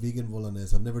make you a vegan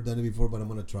bolognese. I've never done it before, but I'm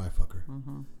going to try, fucker.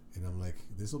 Mm-hmm. And I'm like,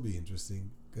 this will be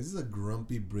interesting. Because he's a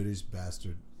grumpy British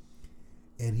bastard.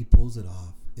 And he pulls it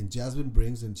off. And Jasmine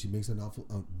brings and she makes a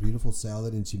beautiful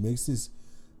salad. And she makes this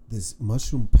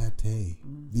mushroom pate.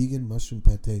 Vegan mushroom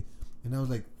pate. And I was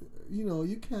like,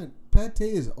 you can't. Pate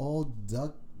is all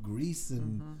duck grease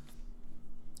and... Mm-hmm.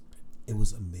 It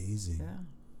was amazing. Yeah.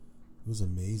 It was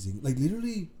amazing. Like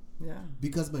literally,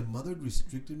 because my mother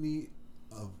restricted me.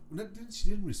 She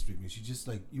didn't restrict me. She just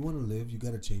like, you want to live, you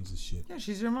got to change this shit. Yeah,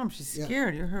 she's your mom. She's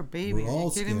scared. You're her baby. We're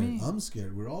all scared. Me? I'm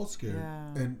scared. We're all scared.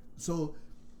 Yeah. And so,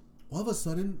 all of a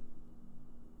sudden,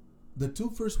 the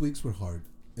 2 first weeks were hard.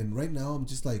 And right now, I'm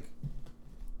just like...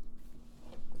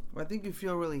 Well, I think you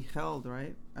feel really held,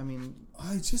 right? I mean...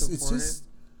 I'm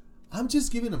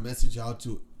just giving a message out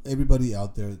to everybody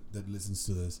out there that listens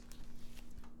to this.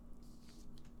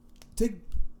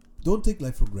 don't take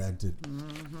life for granted.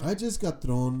 Mm-hmm. I just got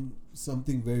thrown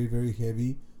something very, very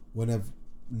heavy when I've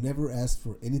never asked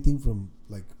for anything from,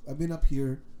 like, I've been up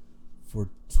here for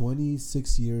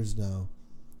 26 years now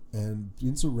and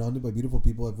been surrounded by beautiful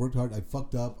people. I've worked hard. I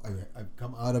fucked up. I've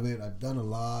come out of it. I've done a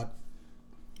lot.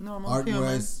 Normal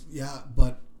Art-wise, yeah,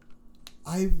 but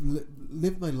I've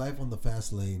lived my life on the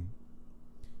fast lane.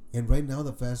 And right now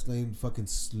the fast lane fucking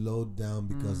slowed down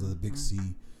because of the big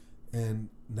C. And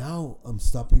now I'm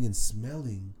stopping and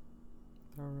smelling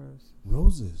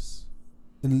roses.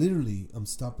 And literally, I'm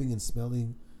stopping and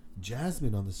smelling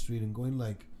jasmine on the street and going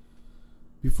like,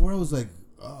 before I was like,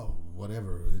 oh,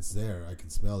 whatever, it's there, I can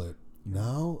smell it.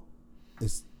 Now,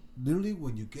 it's literally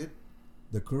when you get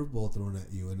the curveball thrown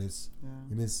at you, and it's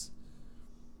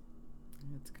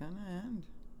gonna end.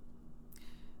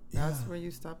 That's where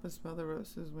you stop and smell the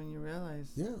roses, when you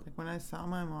realize. Yeah. Like when I saw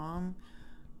my mom,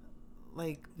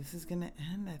 like, this is gonna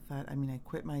end. I thought. I mean, I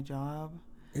quit my job.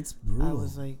 It's brutal. I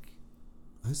was like,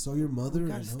 I saw your mother. We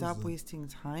gotta stop wasting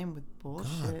time with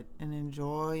bullshit and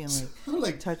enjoy and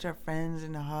like touch our friends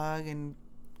and hug and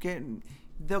get.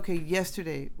 Okay,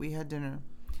 yesterday we had dinner.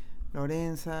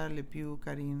 Lorenza, Lepiu,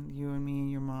 Karin, you and me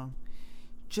and your mom,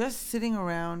 just sitting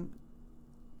around,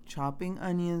 chopping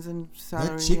onions and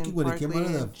celery and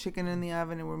parsley and chicken in the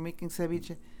oven, and we're making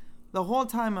ceviche. The whole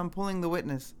time I'm pulling the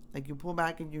witness. Like, you pull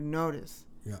back and you notice.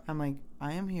 Yeah. I'm like,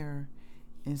 I am here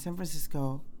in San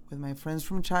Francisco with my friends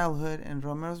from childhood and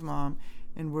Romero's mom,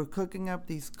 and we're cooking up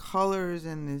these colors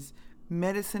and this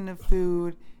medicine of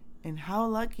food. And how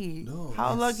lucky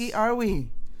are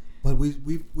we? But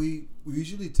we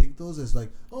usually take those as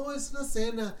like, oh, it's not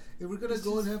Santa. If we're gonna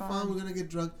go and have fun, we're gonna get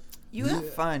drunk. You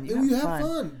have fun. You have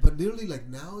fun. But literally, like,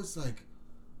 now it's like,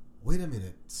 wait a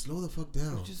minute, slow the fuck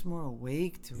down. You're just more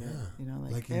awake to it. You know,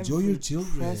 like enjoy your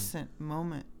children. Present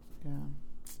moment. Yeah.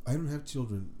 I don't have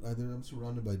children either. I'm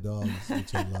surrounded by dogs,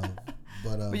 which I love.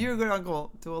 But you're a good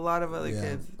uncle to a lot of other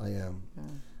kids. I am. Yeah.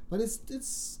 But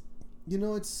it's you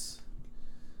know, it's,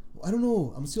 I don't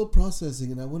know. I'm still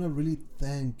processing, and I want to really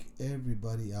thank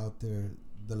everybody out there.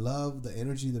 The love, the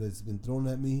energy that has been thrown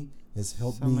at me has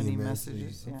helped me many immensely.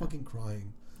 Messages, I'm fucking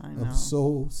crying. I know. I'm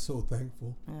so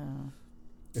thankful. Yeah.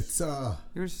 It's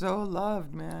You're so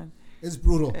loved, man. It's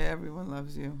brutal. Everyone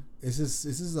loves you. This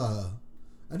is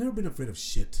I've never been afraid of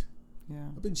shit. Yeah.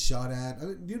 I've been shot at.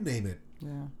 You name it.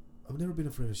 Yeah. I've never been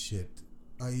afraid of shit.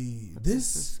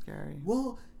 This is scary.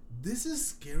 Well, this is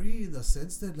scary in the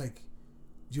sense that, like,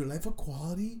 your life of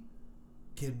quality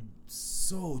can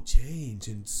so change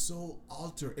and so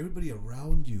alter everybody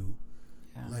around you.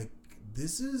 Yeah. Like,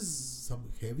 this is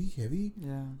some heavy.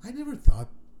 Yeah. I never thought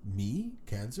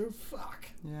cancer. Fuck.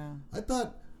 Yeah. I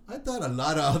thought a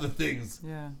lot of other things.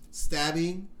 Yeah.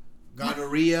 Stabbing,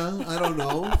 gonorrhea. I don't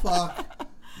know. Fuck.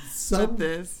 But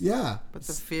this. Yeah. But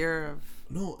the fear of.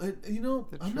 No, you know,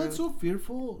 I'm not so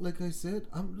fearful. Like I said,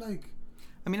 I'm like.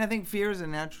 I mean, I think fear is a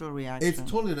natural reaction. It's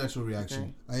totally a natural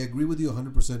reaction. Okay. I agree with you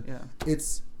 100%. Yeah.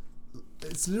 It's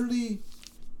literally.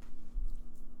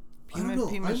 I don't know.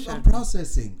 I'm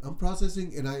processing.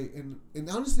 And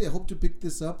honestly, I hope to pick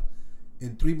this up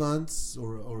in 3 months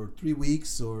or 3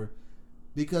 weeks, or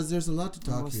because there's a lot to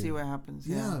talk. We'll see what happens.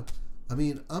 Yeah. I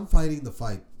mean, I'm fighting the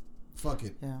fight. Fuck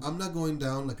it. Yeah. I'm not going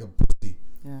down like a pussy.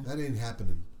 Yeah. That ain't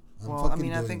happening. I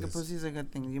mean, I think a pussy's a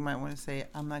good thing. You might want to say,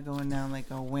 I'm not going down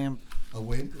like a wimp. A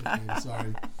wimp? Okay,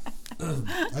 sorry.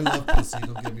 I love pussy,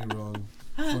 don't get me wrong.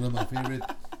 It's one of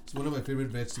my favorite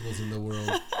vegetables in the world.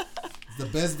 It's the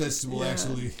best vegetable,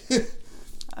 actually.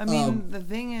 I mean, the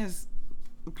thing is,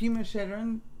 Pima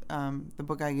Shedron, the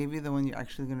book I gave you, the one you're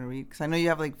actually going to read, because I know you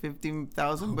have like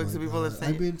 15,000 books of people that say.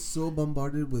 I've been so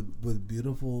bombarded with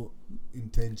beautiful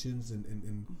intentions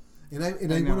and I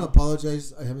want to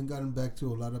apologize. I haven't gotten back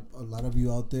to a lot of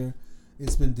you out there.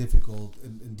 It's been difficult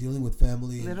and dealing with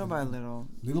family. Little by little.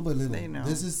 They know.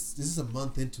 This is a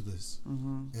month into this,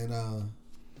 and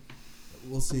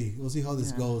we'll see how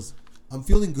this goes. I'm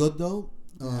feeling good though.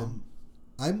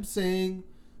 I'm saying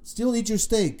still eat your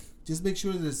steak. Just make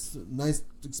sure that it's a nice,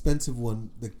 expensive one.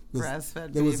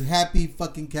 There was happy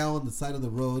fucking cow on the side of the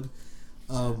road.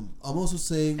 I'm also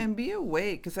saying, and be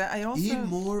awake, because I also eat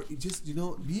more. Just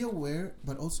be aware,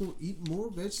 but also eat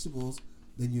more vegetables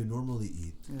than you normally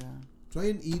eat. Yeah. Try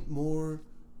and eat more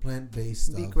plant-based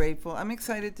stuff. Be grateful. I'm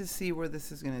excited to see where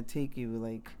this is going to take you.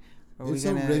 Like, are we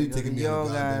going to go to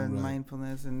yoga and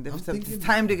mindfulness, and it's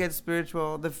time to get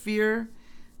spiritual. The fear.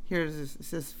 Here it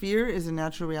says, fear is a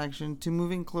natural reaction to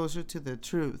moving closer to the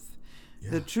truth.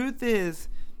 Yeah. The truth is,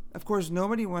 of course,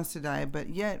 nobody wants to die, but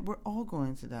yet we're all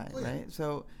going to die, right?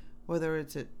 So whether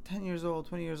it's at 10 years old,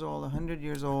 20 years old, 100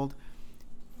 years old,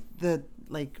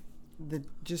 the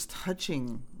just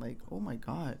touching, like, oh my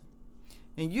God.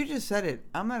 And you just said it.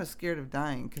 I'm not scared of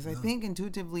dying because I think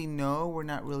intuitively, no, we're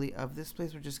not really of this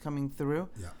place. We're just coming through.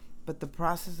 Yeah. But the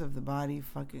process of the body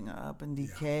fucking up and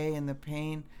decay and the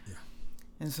pain. Yeah.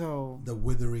 And so. The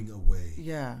withering away.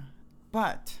 Yeah.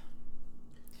 But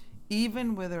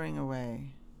even withering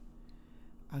away,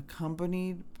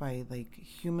 accompanied by like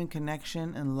human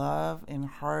connection and love and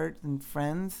heart and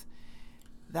friends,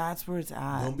 that's where it's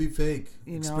at. Don't be fake.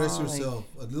 Express yourself.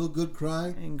 Like, a little good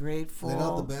cry. And grateful. Let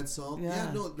out the bad salt. Yeah.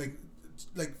 No,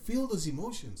 like feel those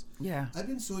emotions. Yeah. I've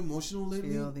been so emotional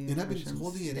lately, and I've been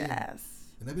holding it in.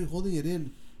 And I've been holding it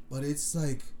in, but it's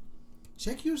like,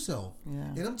 check yourself. Yeah.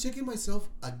 And I'm checking myself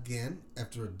again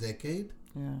after a decade.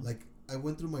 Yeah. Like, I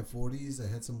went through my 40s.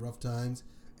 I had some rough times,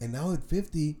 and now at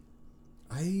 50,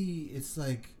 it's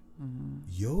like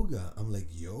yoga. I'm like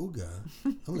yoga.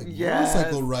 I'm like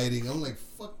motorcycle riding. I'm like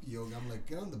fuck yoga. I'm like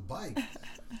get on the bike.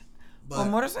 But well,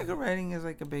 motorcycle riding is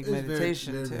like a big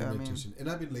meditation very, too. very meditation. And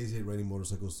I've been lazy at riding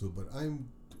motorcycles too. But I'm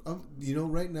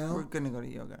right now we're gonna go to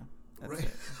yoga. That's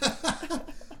right.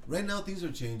 Right now things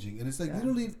are changing, and it's like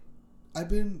literally,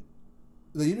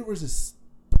 the universe has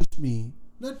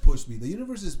not pushed me. The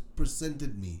universe has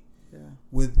presented me. Yeah.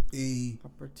 With an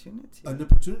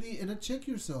opportunity, and a check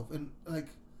yourself, and like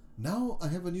now I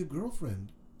have a new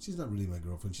girlfriend. She's not really my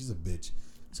girlfriend. She's a bitch.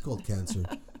 It's called Cancer.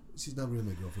 She's not really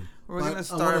my girlfriend. We're gonna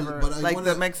starve her like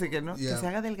the Mexican, ¿no? Yeah. Que se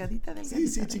haga delgadita. Sí,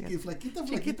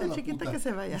 flaquita que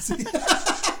se vaya. Sí.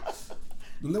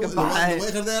 Le voy a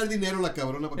dejar de dar dinero a la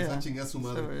cabrona para que se chingue a su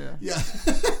madre. Yeah.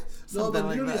 No, but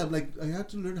literally, I'm like, I have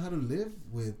to learn how to live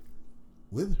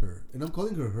with her, and I'm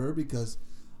calling her because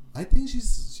I think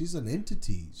she's an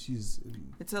entity.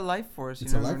 It's a life force.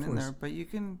 It's a life force. There, but you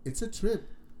can. It's a trip.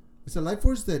 It's a life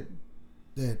force that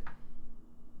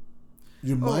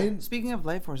your mind. Speaking of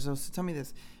life force, so tell me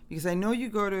this, because I know you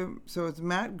go to. So it's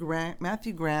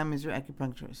Matthew Graham is your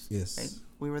acupuncturist. Yes. Right?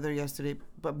 We were there yesterday.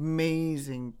 But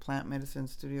amazing plant medicine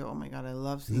studio. Oh my God, I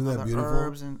love seeing all the beautiful?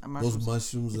 Herbs and mushrooms. Those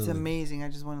mushrooms. It's amazing. I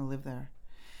just want to live there.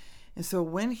 And so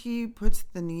when he puts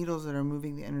the needles that are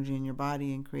moving the energy in your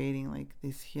body and creating like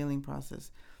this healing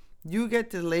process, you get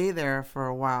to lay there for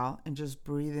a while and just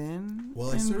breathe in.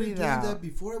 Well, and I started breathe doing out. that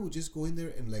before. I would just go in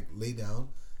there and like lay down,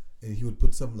 and he would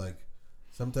put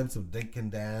sometimes some Decan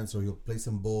dance, or he'll play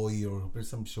some Bowie, or he'll play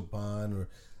some Chopin, or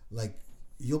like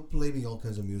he'll play me all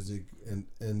kinds of music, and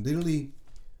literally,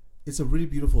 it's a really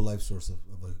beautiful life source of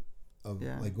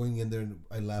like going in there, and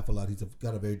I laugh a lot. He's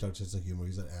got a very dark sense of humor.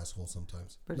 He's an asshole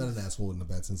sometimes, but not an asshole in the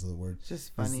bad sense of the word.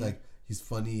 Just funny. He's like he's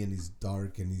funny and he's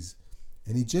dark and he's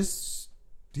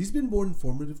been more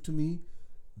informative to me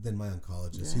than my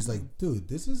oncologist. Yeah. He's like, dude,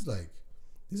 this is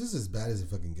as bad as it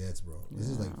fucking gets, bro. This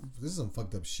is some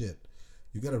fucked up shit.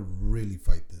 You gotta really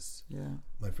fight this. Yeah.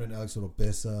 My friend Alex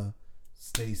Oropesa,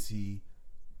 Stacy.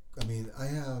 I mean,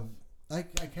 I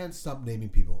can't stop naming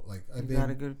people. Like I've got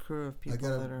a good crew of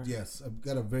people Yes, I've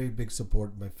got a very big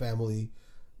support. My family,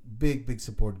 big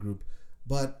support group.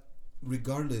 But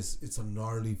regardless, it's a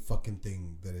gnarly fucking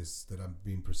thing that I'm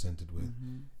being presented with,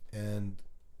 and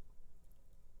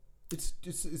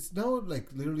it's now like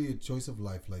literally a choice of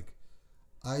life. Like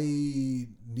I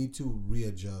need to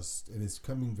readjust, and it's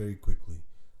coming very quickly.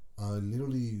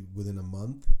 Literally within a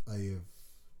month, I have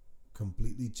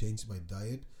completely changed my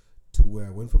diet to where I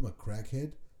went from a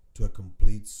crackhead to a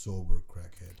complete sober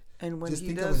crackhead. And when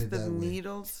he does the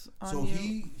needles on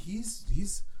you,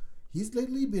 he's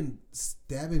lately been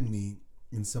stabbing me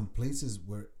in some places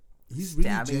where he's really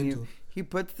gentle. You. He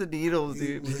puts the needles,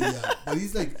 dude. Yeah, but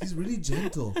he's really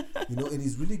gentle, and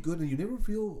he's really good, and you never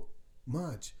feel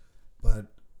much. But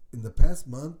in the past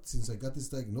month, since I got this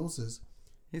diagnosis,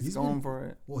 he's going for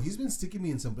it. Well, he's been sticking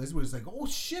me in some places where it's like, oh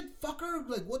shit, fucker,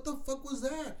 like what the fuck was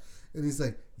that? And he's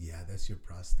like, yeah, that's your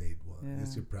prostate one. Yeah.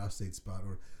 That's your prostate spot,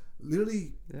 or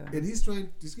literally. Yeah. And he's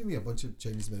giving me a bunch of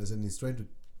Chinese medicine. And he's trying to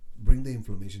bring the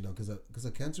inflammation down because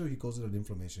a cancer, he calls it an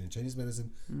inflammation. In Chinese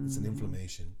medicine, it's an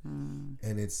inflammation,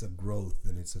 and it's a growth,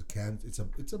 and it's an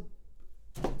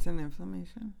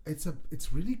inflammation.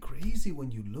 It's really crazy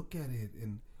when you look at it,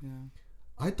 and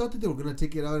I thought that they were gonna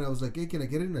take it out, and I was like, hey, can I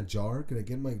get it in a jar? Can I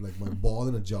get my ball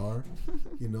in a jar?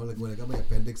 Like when I got my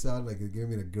appendix out, like they gave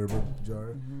me in a Gerber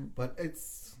jar. But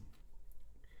it's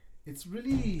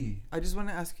really. I just want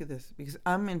to ask you this because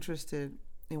I'm interested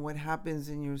in what happens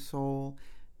in your soul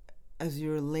as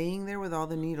you're laying there with all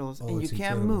the needles, and you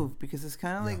can't move because it's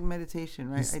kind of like meditation,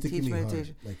 right? I teach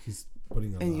meditation. Like he's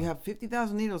putting on. And you have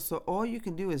 50,000 needles, so all you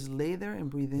can do is lay there and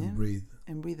breathe in,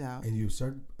 and breathe out. And you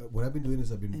start. What I've been doing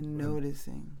is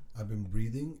noticing. I've been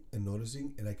breathing and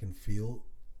noticing, and I can feel,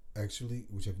 actually,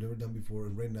 which I've never done before.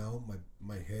 And right now,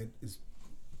 my head is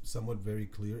somewhat very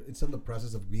clear. It's in the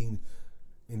process of being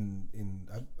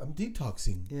I'm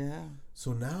detoxing. Yeah.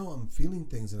 So now I'm feeling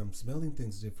things and I'm smelling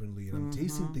things differently and I'm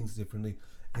tasting things differently.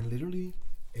 And literally,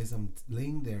 as I'm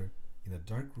laying there in a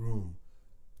dark room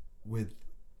with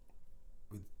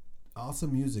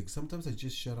awesome music, sometimes I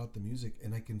just shut out the music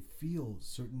and I can feel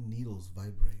certain needles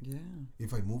vibrate. Yeah.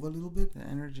 If I move a little bit, the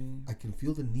energy, I can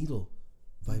feel the needle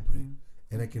vibrate,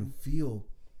 and I can feel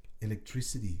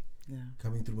electricity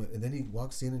coming through. And then he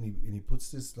walks in and he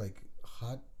puts this like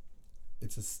hot.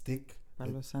 It's a stick.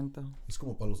 Palo Santo. Es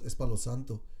como Palo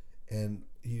Santo, and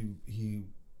he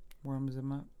warms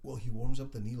them up. Well, he warms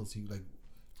up the needles. He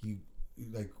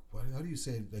how do you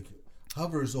say it? Like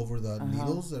hovers over the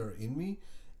needles that are in me,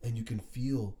 and you can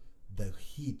feel the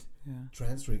heat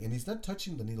transferring. And he's not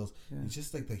touching the needles. It's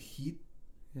just like the heat.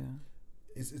 Yeah.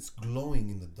 It's glowing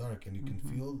in the dark, and you can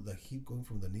feel the heat going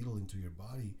from the needle into your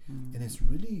body, and it's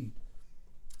really.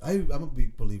 I'm a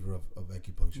big believer of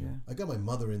acupuncture. Yeah. I got my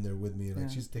mother in there with me, and like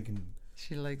she's taking.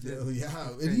 She likes it. Yeah,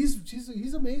 and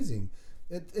he's amazing,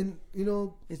 and you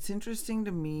know. It's interesting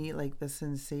to me, like the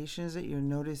sensations that you're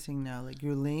noticing now. Like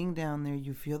you're laying down there,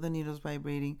 you feel the needles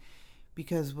vibrating,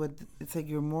 because it's like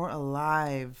you're more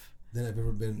alive than I've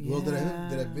ever been. Yeah. Well,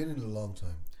 that I've been in a long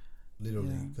time,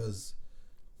 literally, because.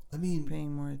 I mean,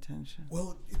 paying more attention.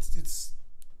 Well,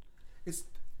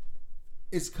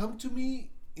 it's come to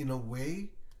me in a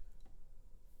way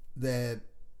that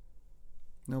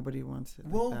nobody wants it.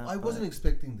 Well, like that, I wasn't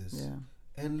expecting this. Yeah.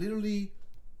 And literally,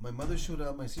 my mother showed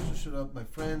up, my sister showed up, my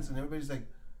friends, and everybody's like,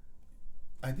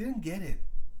 I didn't get it.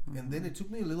 And then it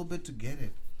took me a little bit to get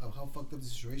it, of how fucked up the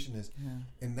situation is. Yeah.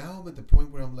 And now I'm at the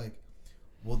point where I'm like,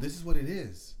 well, this is what it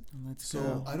is. Let's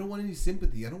go. I don't want any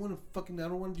sympathy. I don't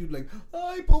want you like,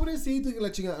 ay, pobrecito, la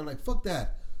chingada. I'm like, fuck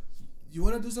that. You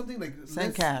want to do something like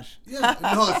send cash? Yeah,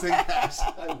 no, send cash.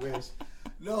 I wish.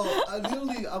 No,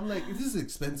 I'm like, this is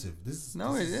expensive. It is.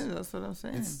 That's what I'm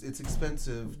saying. It's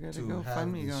expensive to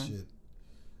have this shit.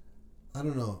 I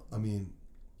don't know. I mean,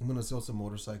 I'm gonna sell some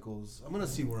motorcycles. I'm gonna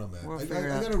see where I'm at.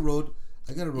 I got a road.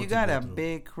 You got a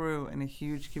big crew and a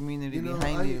huge community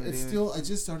behind you. It's still. I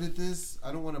just started this.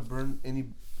 I don't want to burn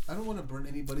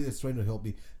anybody that's trying to help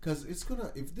me, because it's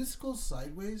gonna. If this goes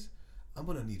sideways, I'm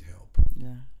gonna need help.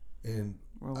 Yeah. And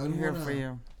we're here for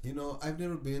you. You know, I've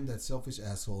never been that selfish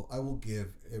asshole. I will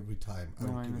give every time. I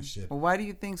don't give a shit. Well, why do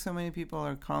you think so many people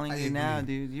are calling you now,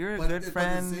 dude? You're a good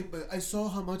friend. But I saw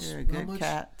how much. You're a good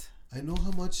cat. I know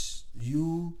how much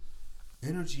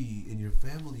energy in your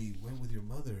family went with your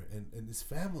mother and this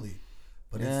family,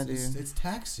 but it's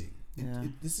taxing.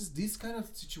 These kind of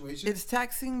situations. It's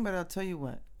taxing, but I'll tell you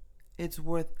what, it's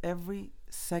worth every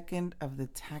second of the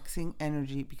taxing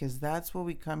energy, because that's what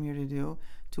we come here to do,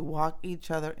 to walk each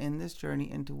other in this journey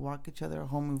and to walk each other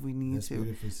home if we need that's to.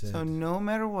 Beautifully said. So no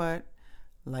matter what,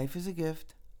 life is a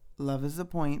gift, love is the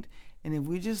point, and if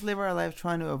we just live our life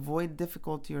trying to avoid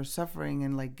difficulty or suffering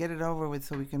and like get it over with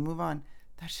so we can move on,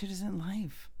 that shit isn't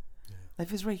life. Yeah.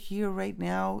 Life is right here, right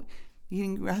now,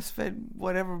 eating grass-fed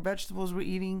whatever vegetables we're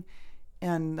eating,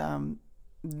 and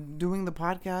doing the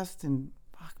podcast, and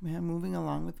fuck, man, moving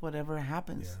along with whatever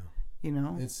happens. Yeah. You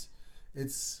know,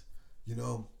 it's you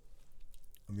know,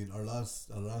 I mean, our last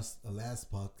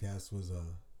podcast was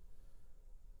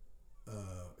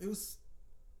it was,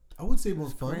 I would say, more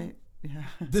fun. Great. Yeah.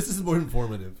 This is more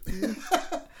informative.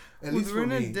 At least we're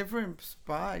in a different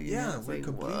spot. Yeah, it's we're like,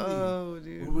 completely. Whoa,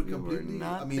 dude. We're completely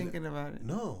not thinking about it.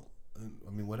 No, I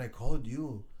mean, when I called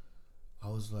you, I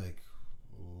was like,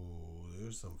 "Oh,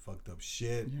 there's some fucked up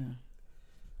shit." Yeah.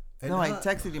 And I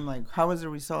texted him like, "How was the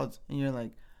results?" And you're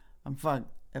like, "I'm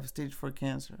fucked. I have stage 4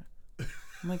 cancer."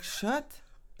 I'm like, "Shut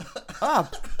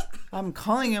up!" I'm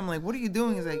calling him like, "What are you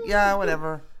doing?" He's like, "Yeah,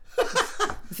 whatever."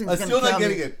 I'm still not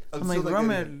getting it. I'm like,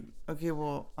 Rommel, okay,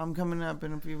 well, I'm coming up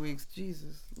in a few weeks.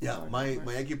 Jesus. Yeah, Lord, my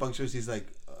acupuncturist, he's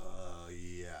like,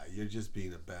 yeah, you're just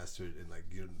being a bastard, and like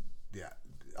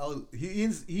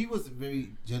he was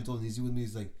very gentle and easy with me.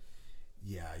 He's like,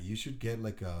 yeah, you should get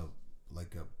like a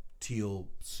teal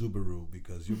Subaru,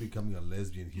 because you're becoming a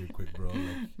lesbian here quick, bro.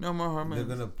 Like, no more hormones.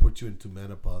 They're gonna put you into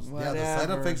menopause. Whatever. Yeah,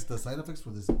 the side effects for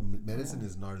this medicine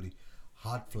is gnarly.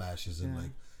 Hot flashes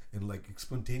and like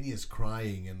spontaneous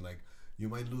crying, and like you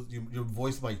might lose your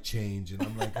voice might change, and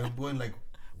I'm going like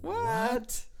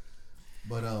what?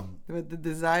 But the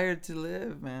desire to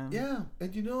live, man. Yeah,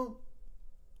 and you know,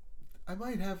 I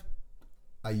might have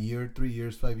a year, 3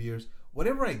 years, 5 years,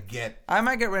 whatever I get. I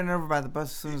might get ran over by the bus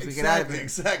as soon as we get out of it.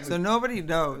 Exactly. So nobody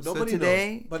knows. Nobody so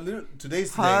today, knows. But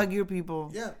today's hug today. your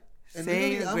people. Yeah. And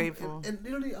say you're grateful. And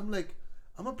literally,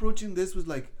 I'm approaching this with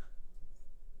like,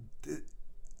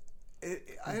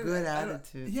 Good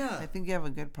attitude. Yeah. I think you have a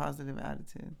good positive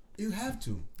attitude. You have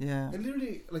to. Yeah. And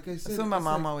literally, like I said. That's what my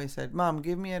mom always said. Mom,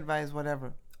 give me advice,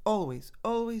 whatever. Always,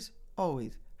 always,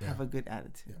 always have a good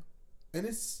attitude. Yeah. And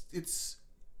it's.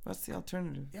 What's the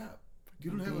alternative? Yeah.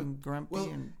 You don't have a. Grumpy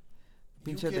and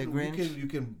pinche the de Grinch.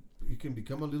 You can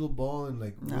become a little ball and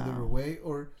like wither away,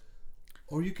 or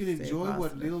you can enjoy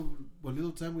what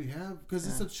little time we have, because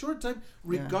it's a short time,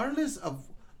 regardless of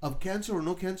cancer or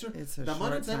no cancer. The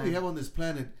amount of time we have on this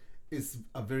planet is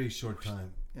a very short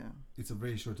time. Yeah, it's a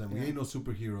very short time. We ain't no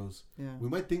superheroes. Yeah, we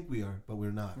might think we are, but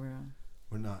we're not.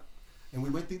 We're not, and we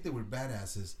might think that we're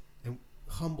badasses. And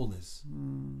humbleness,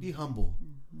 be humble.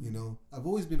 You know, I've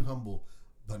always been humble,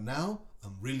 but now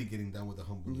I'm really getting down with the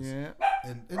humbleness. Yeah,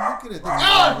 and looking at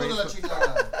things.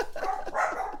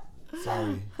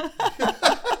 Sorry.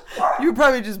 You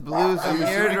probably just blew some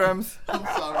eardrums. I'm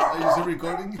sorry. Are you still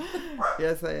recording?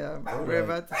 Yes, I am. We're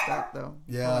about to stop, though.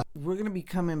 Yeah. We're going to be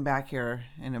coming back here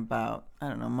in about,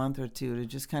 a month or two to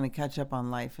just kind of catch up on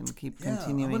life and keep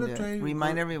continuing to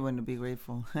remind everyone to be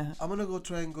grateful. I'm going to go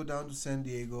try and go down to San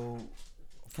Diego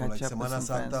for catch up Semana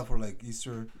Santa, friends. for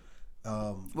Easter.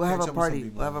 We'll have a party.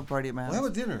 We'll have a party at my house. We'll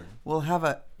have a dinner. We'll have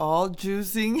a all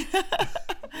juicing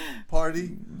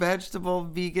party, vegetable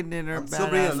vegan dinner. I'm still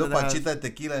bringing a little pachita de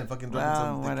tequila and fucking drinking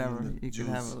some whatever. Tequila You juice.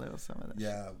 can have a little some of that.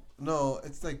 Yeah, no,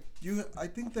 it's like I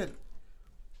think that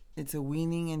it's a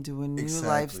weaning into a new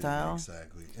lifestyle.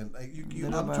 Exactly, and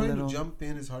I'm trying to jump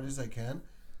in as hard as I can.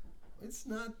 It's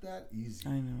not that easy.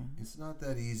 I know. It's not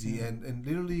that easy, and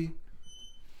literally,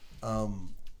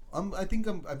 I think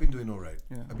I've been doing all right.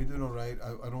 Yeah. I've been doing all right.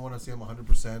 I don't want to say I'm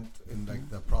 100% in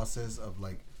the process of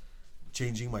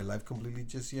changing my life completely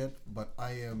just yet, but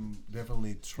I am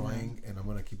definitely trying, and I'm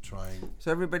gonna keep trying.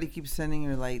 So everybody keep sending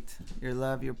your light, your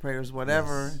love, your prayers,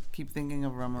 whatever. Yes. Keep thinking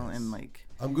of Rommel and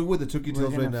I'm good with the turkey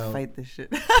tails right now. Fight this shit.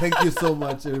 Thank you so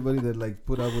much, everybody that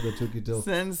put up with the turkey tails.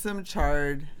 Send some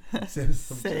chard. Send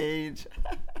some sage.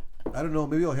 I don't know.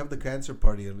 Maybe I'll have the cancer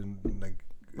party and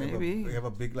maybe we have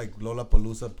a big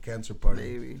Lollapalooza cancer party.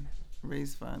 Maybe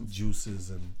raise funds,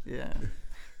 juices, and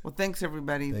Well, thanks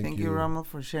everybody. Thank you, Rommel,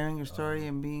 for sharing your story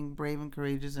and being brave and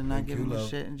courageous and not giving a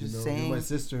shit and just saying, you're my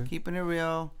sister, keeping it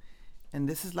real. And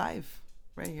this is life,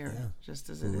 right here, just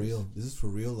as it is. For real. This is for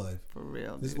real life. For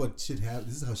real. This is what shit happens.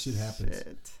 This is how shit happens.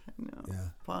 Shit, I know. Yeah.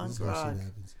 Punk this is rock. how shit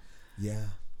happens. Yeah.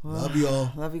 Love you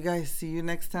all. Love you guys. See you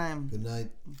next time. Good night.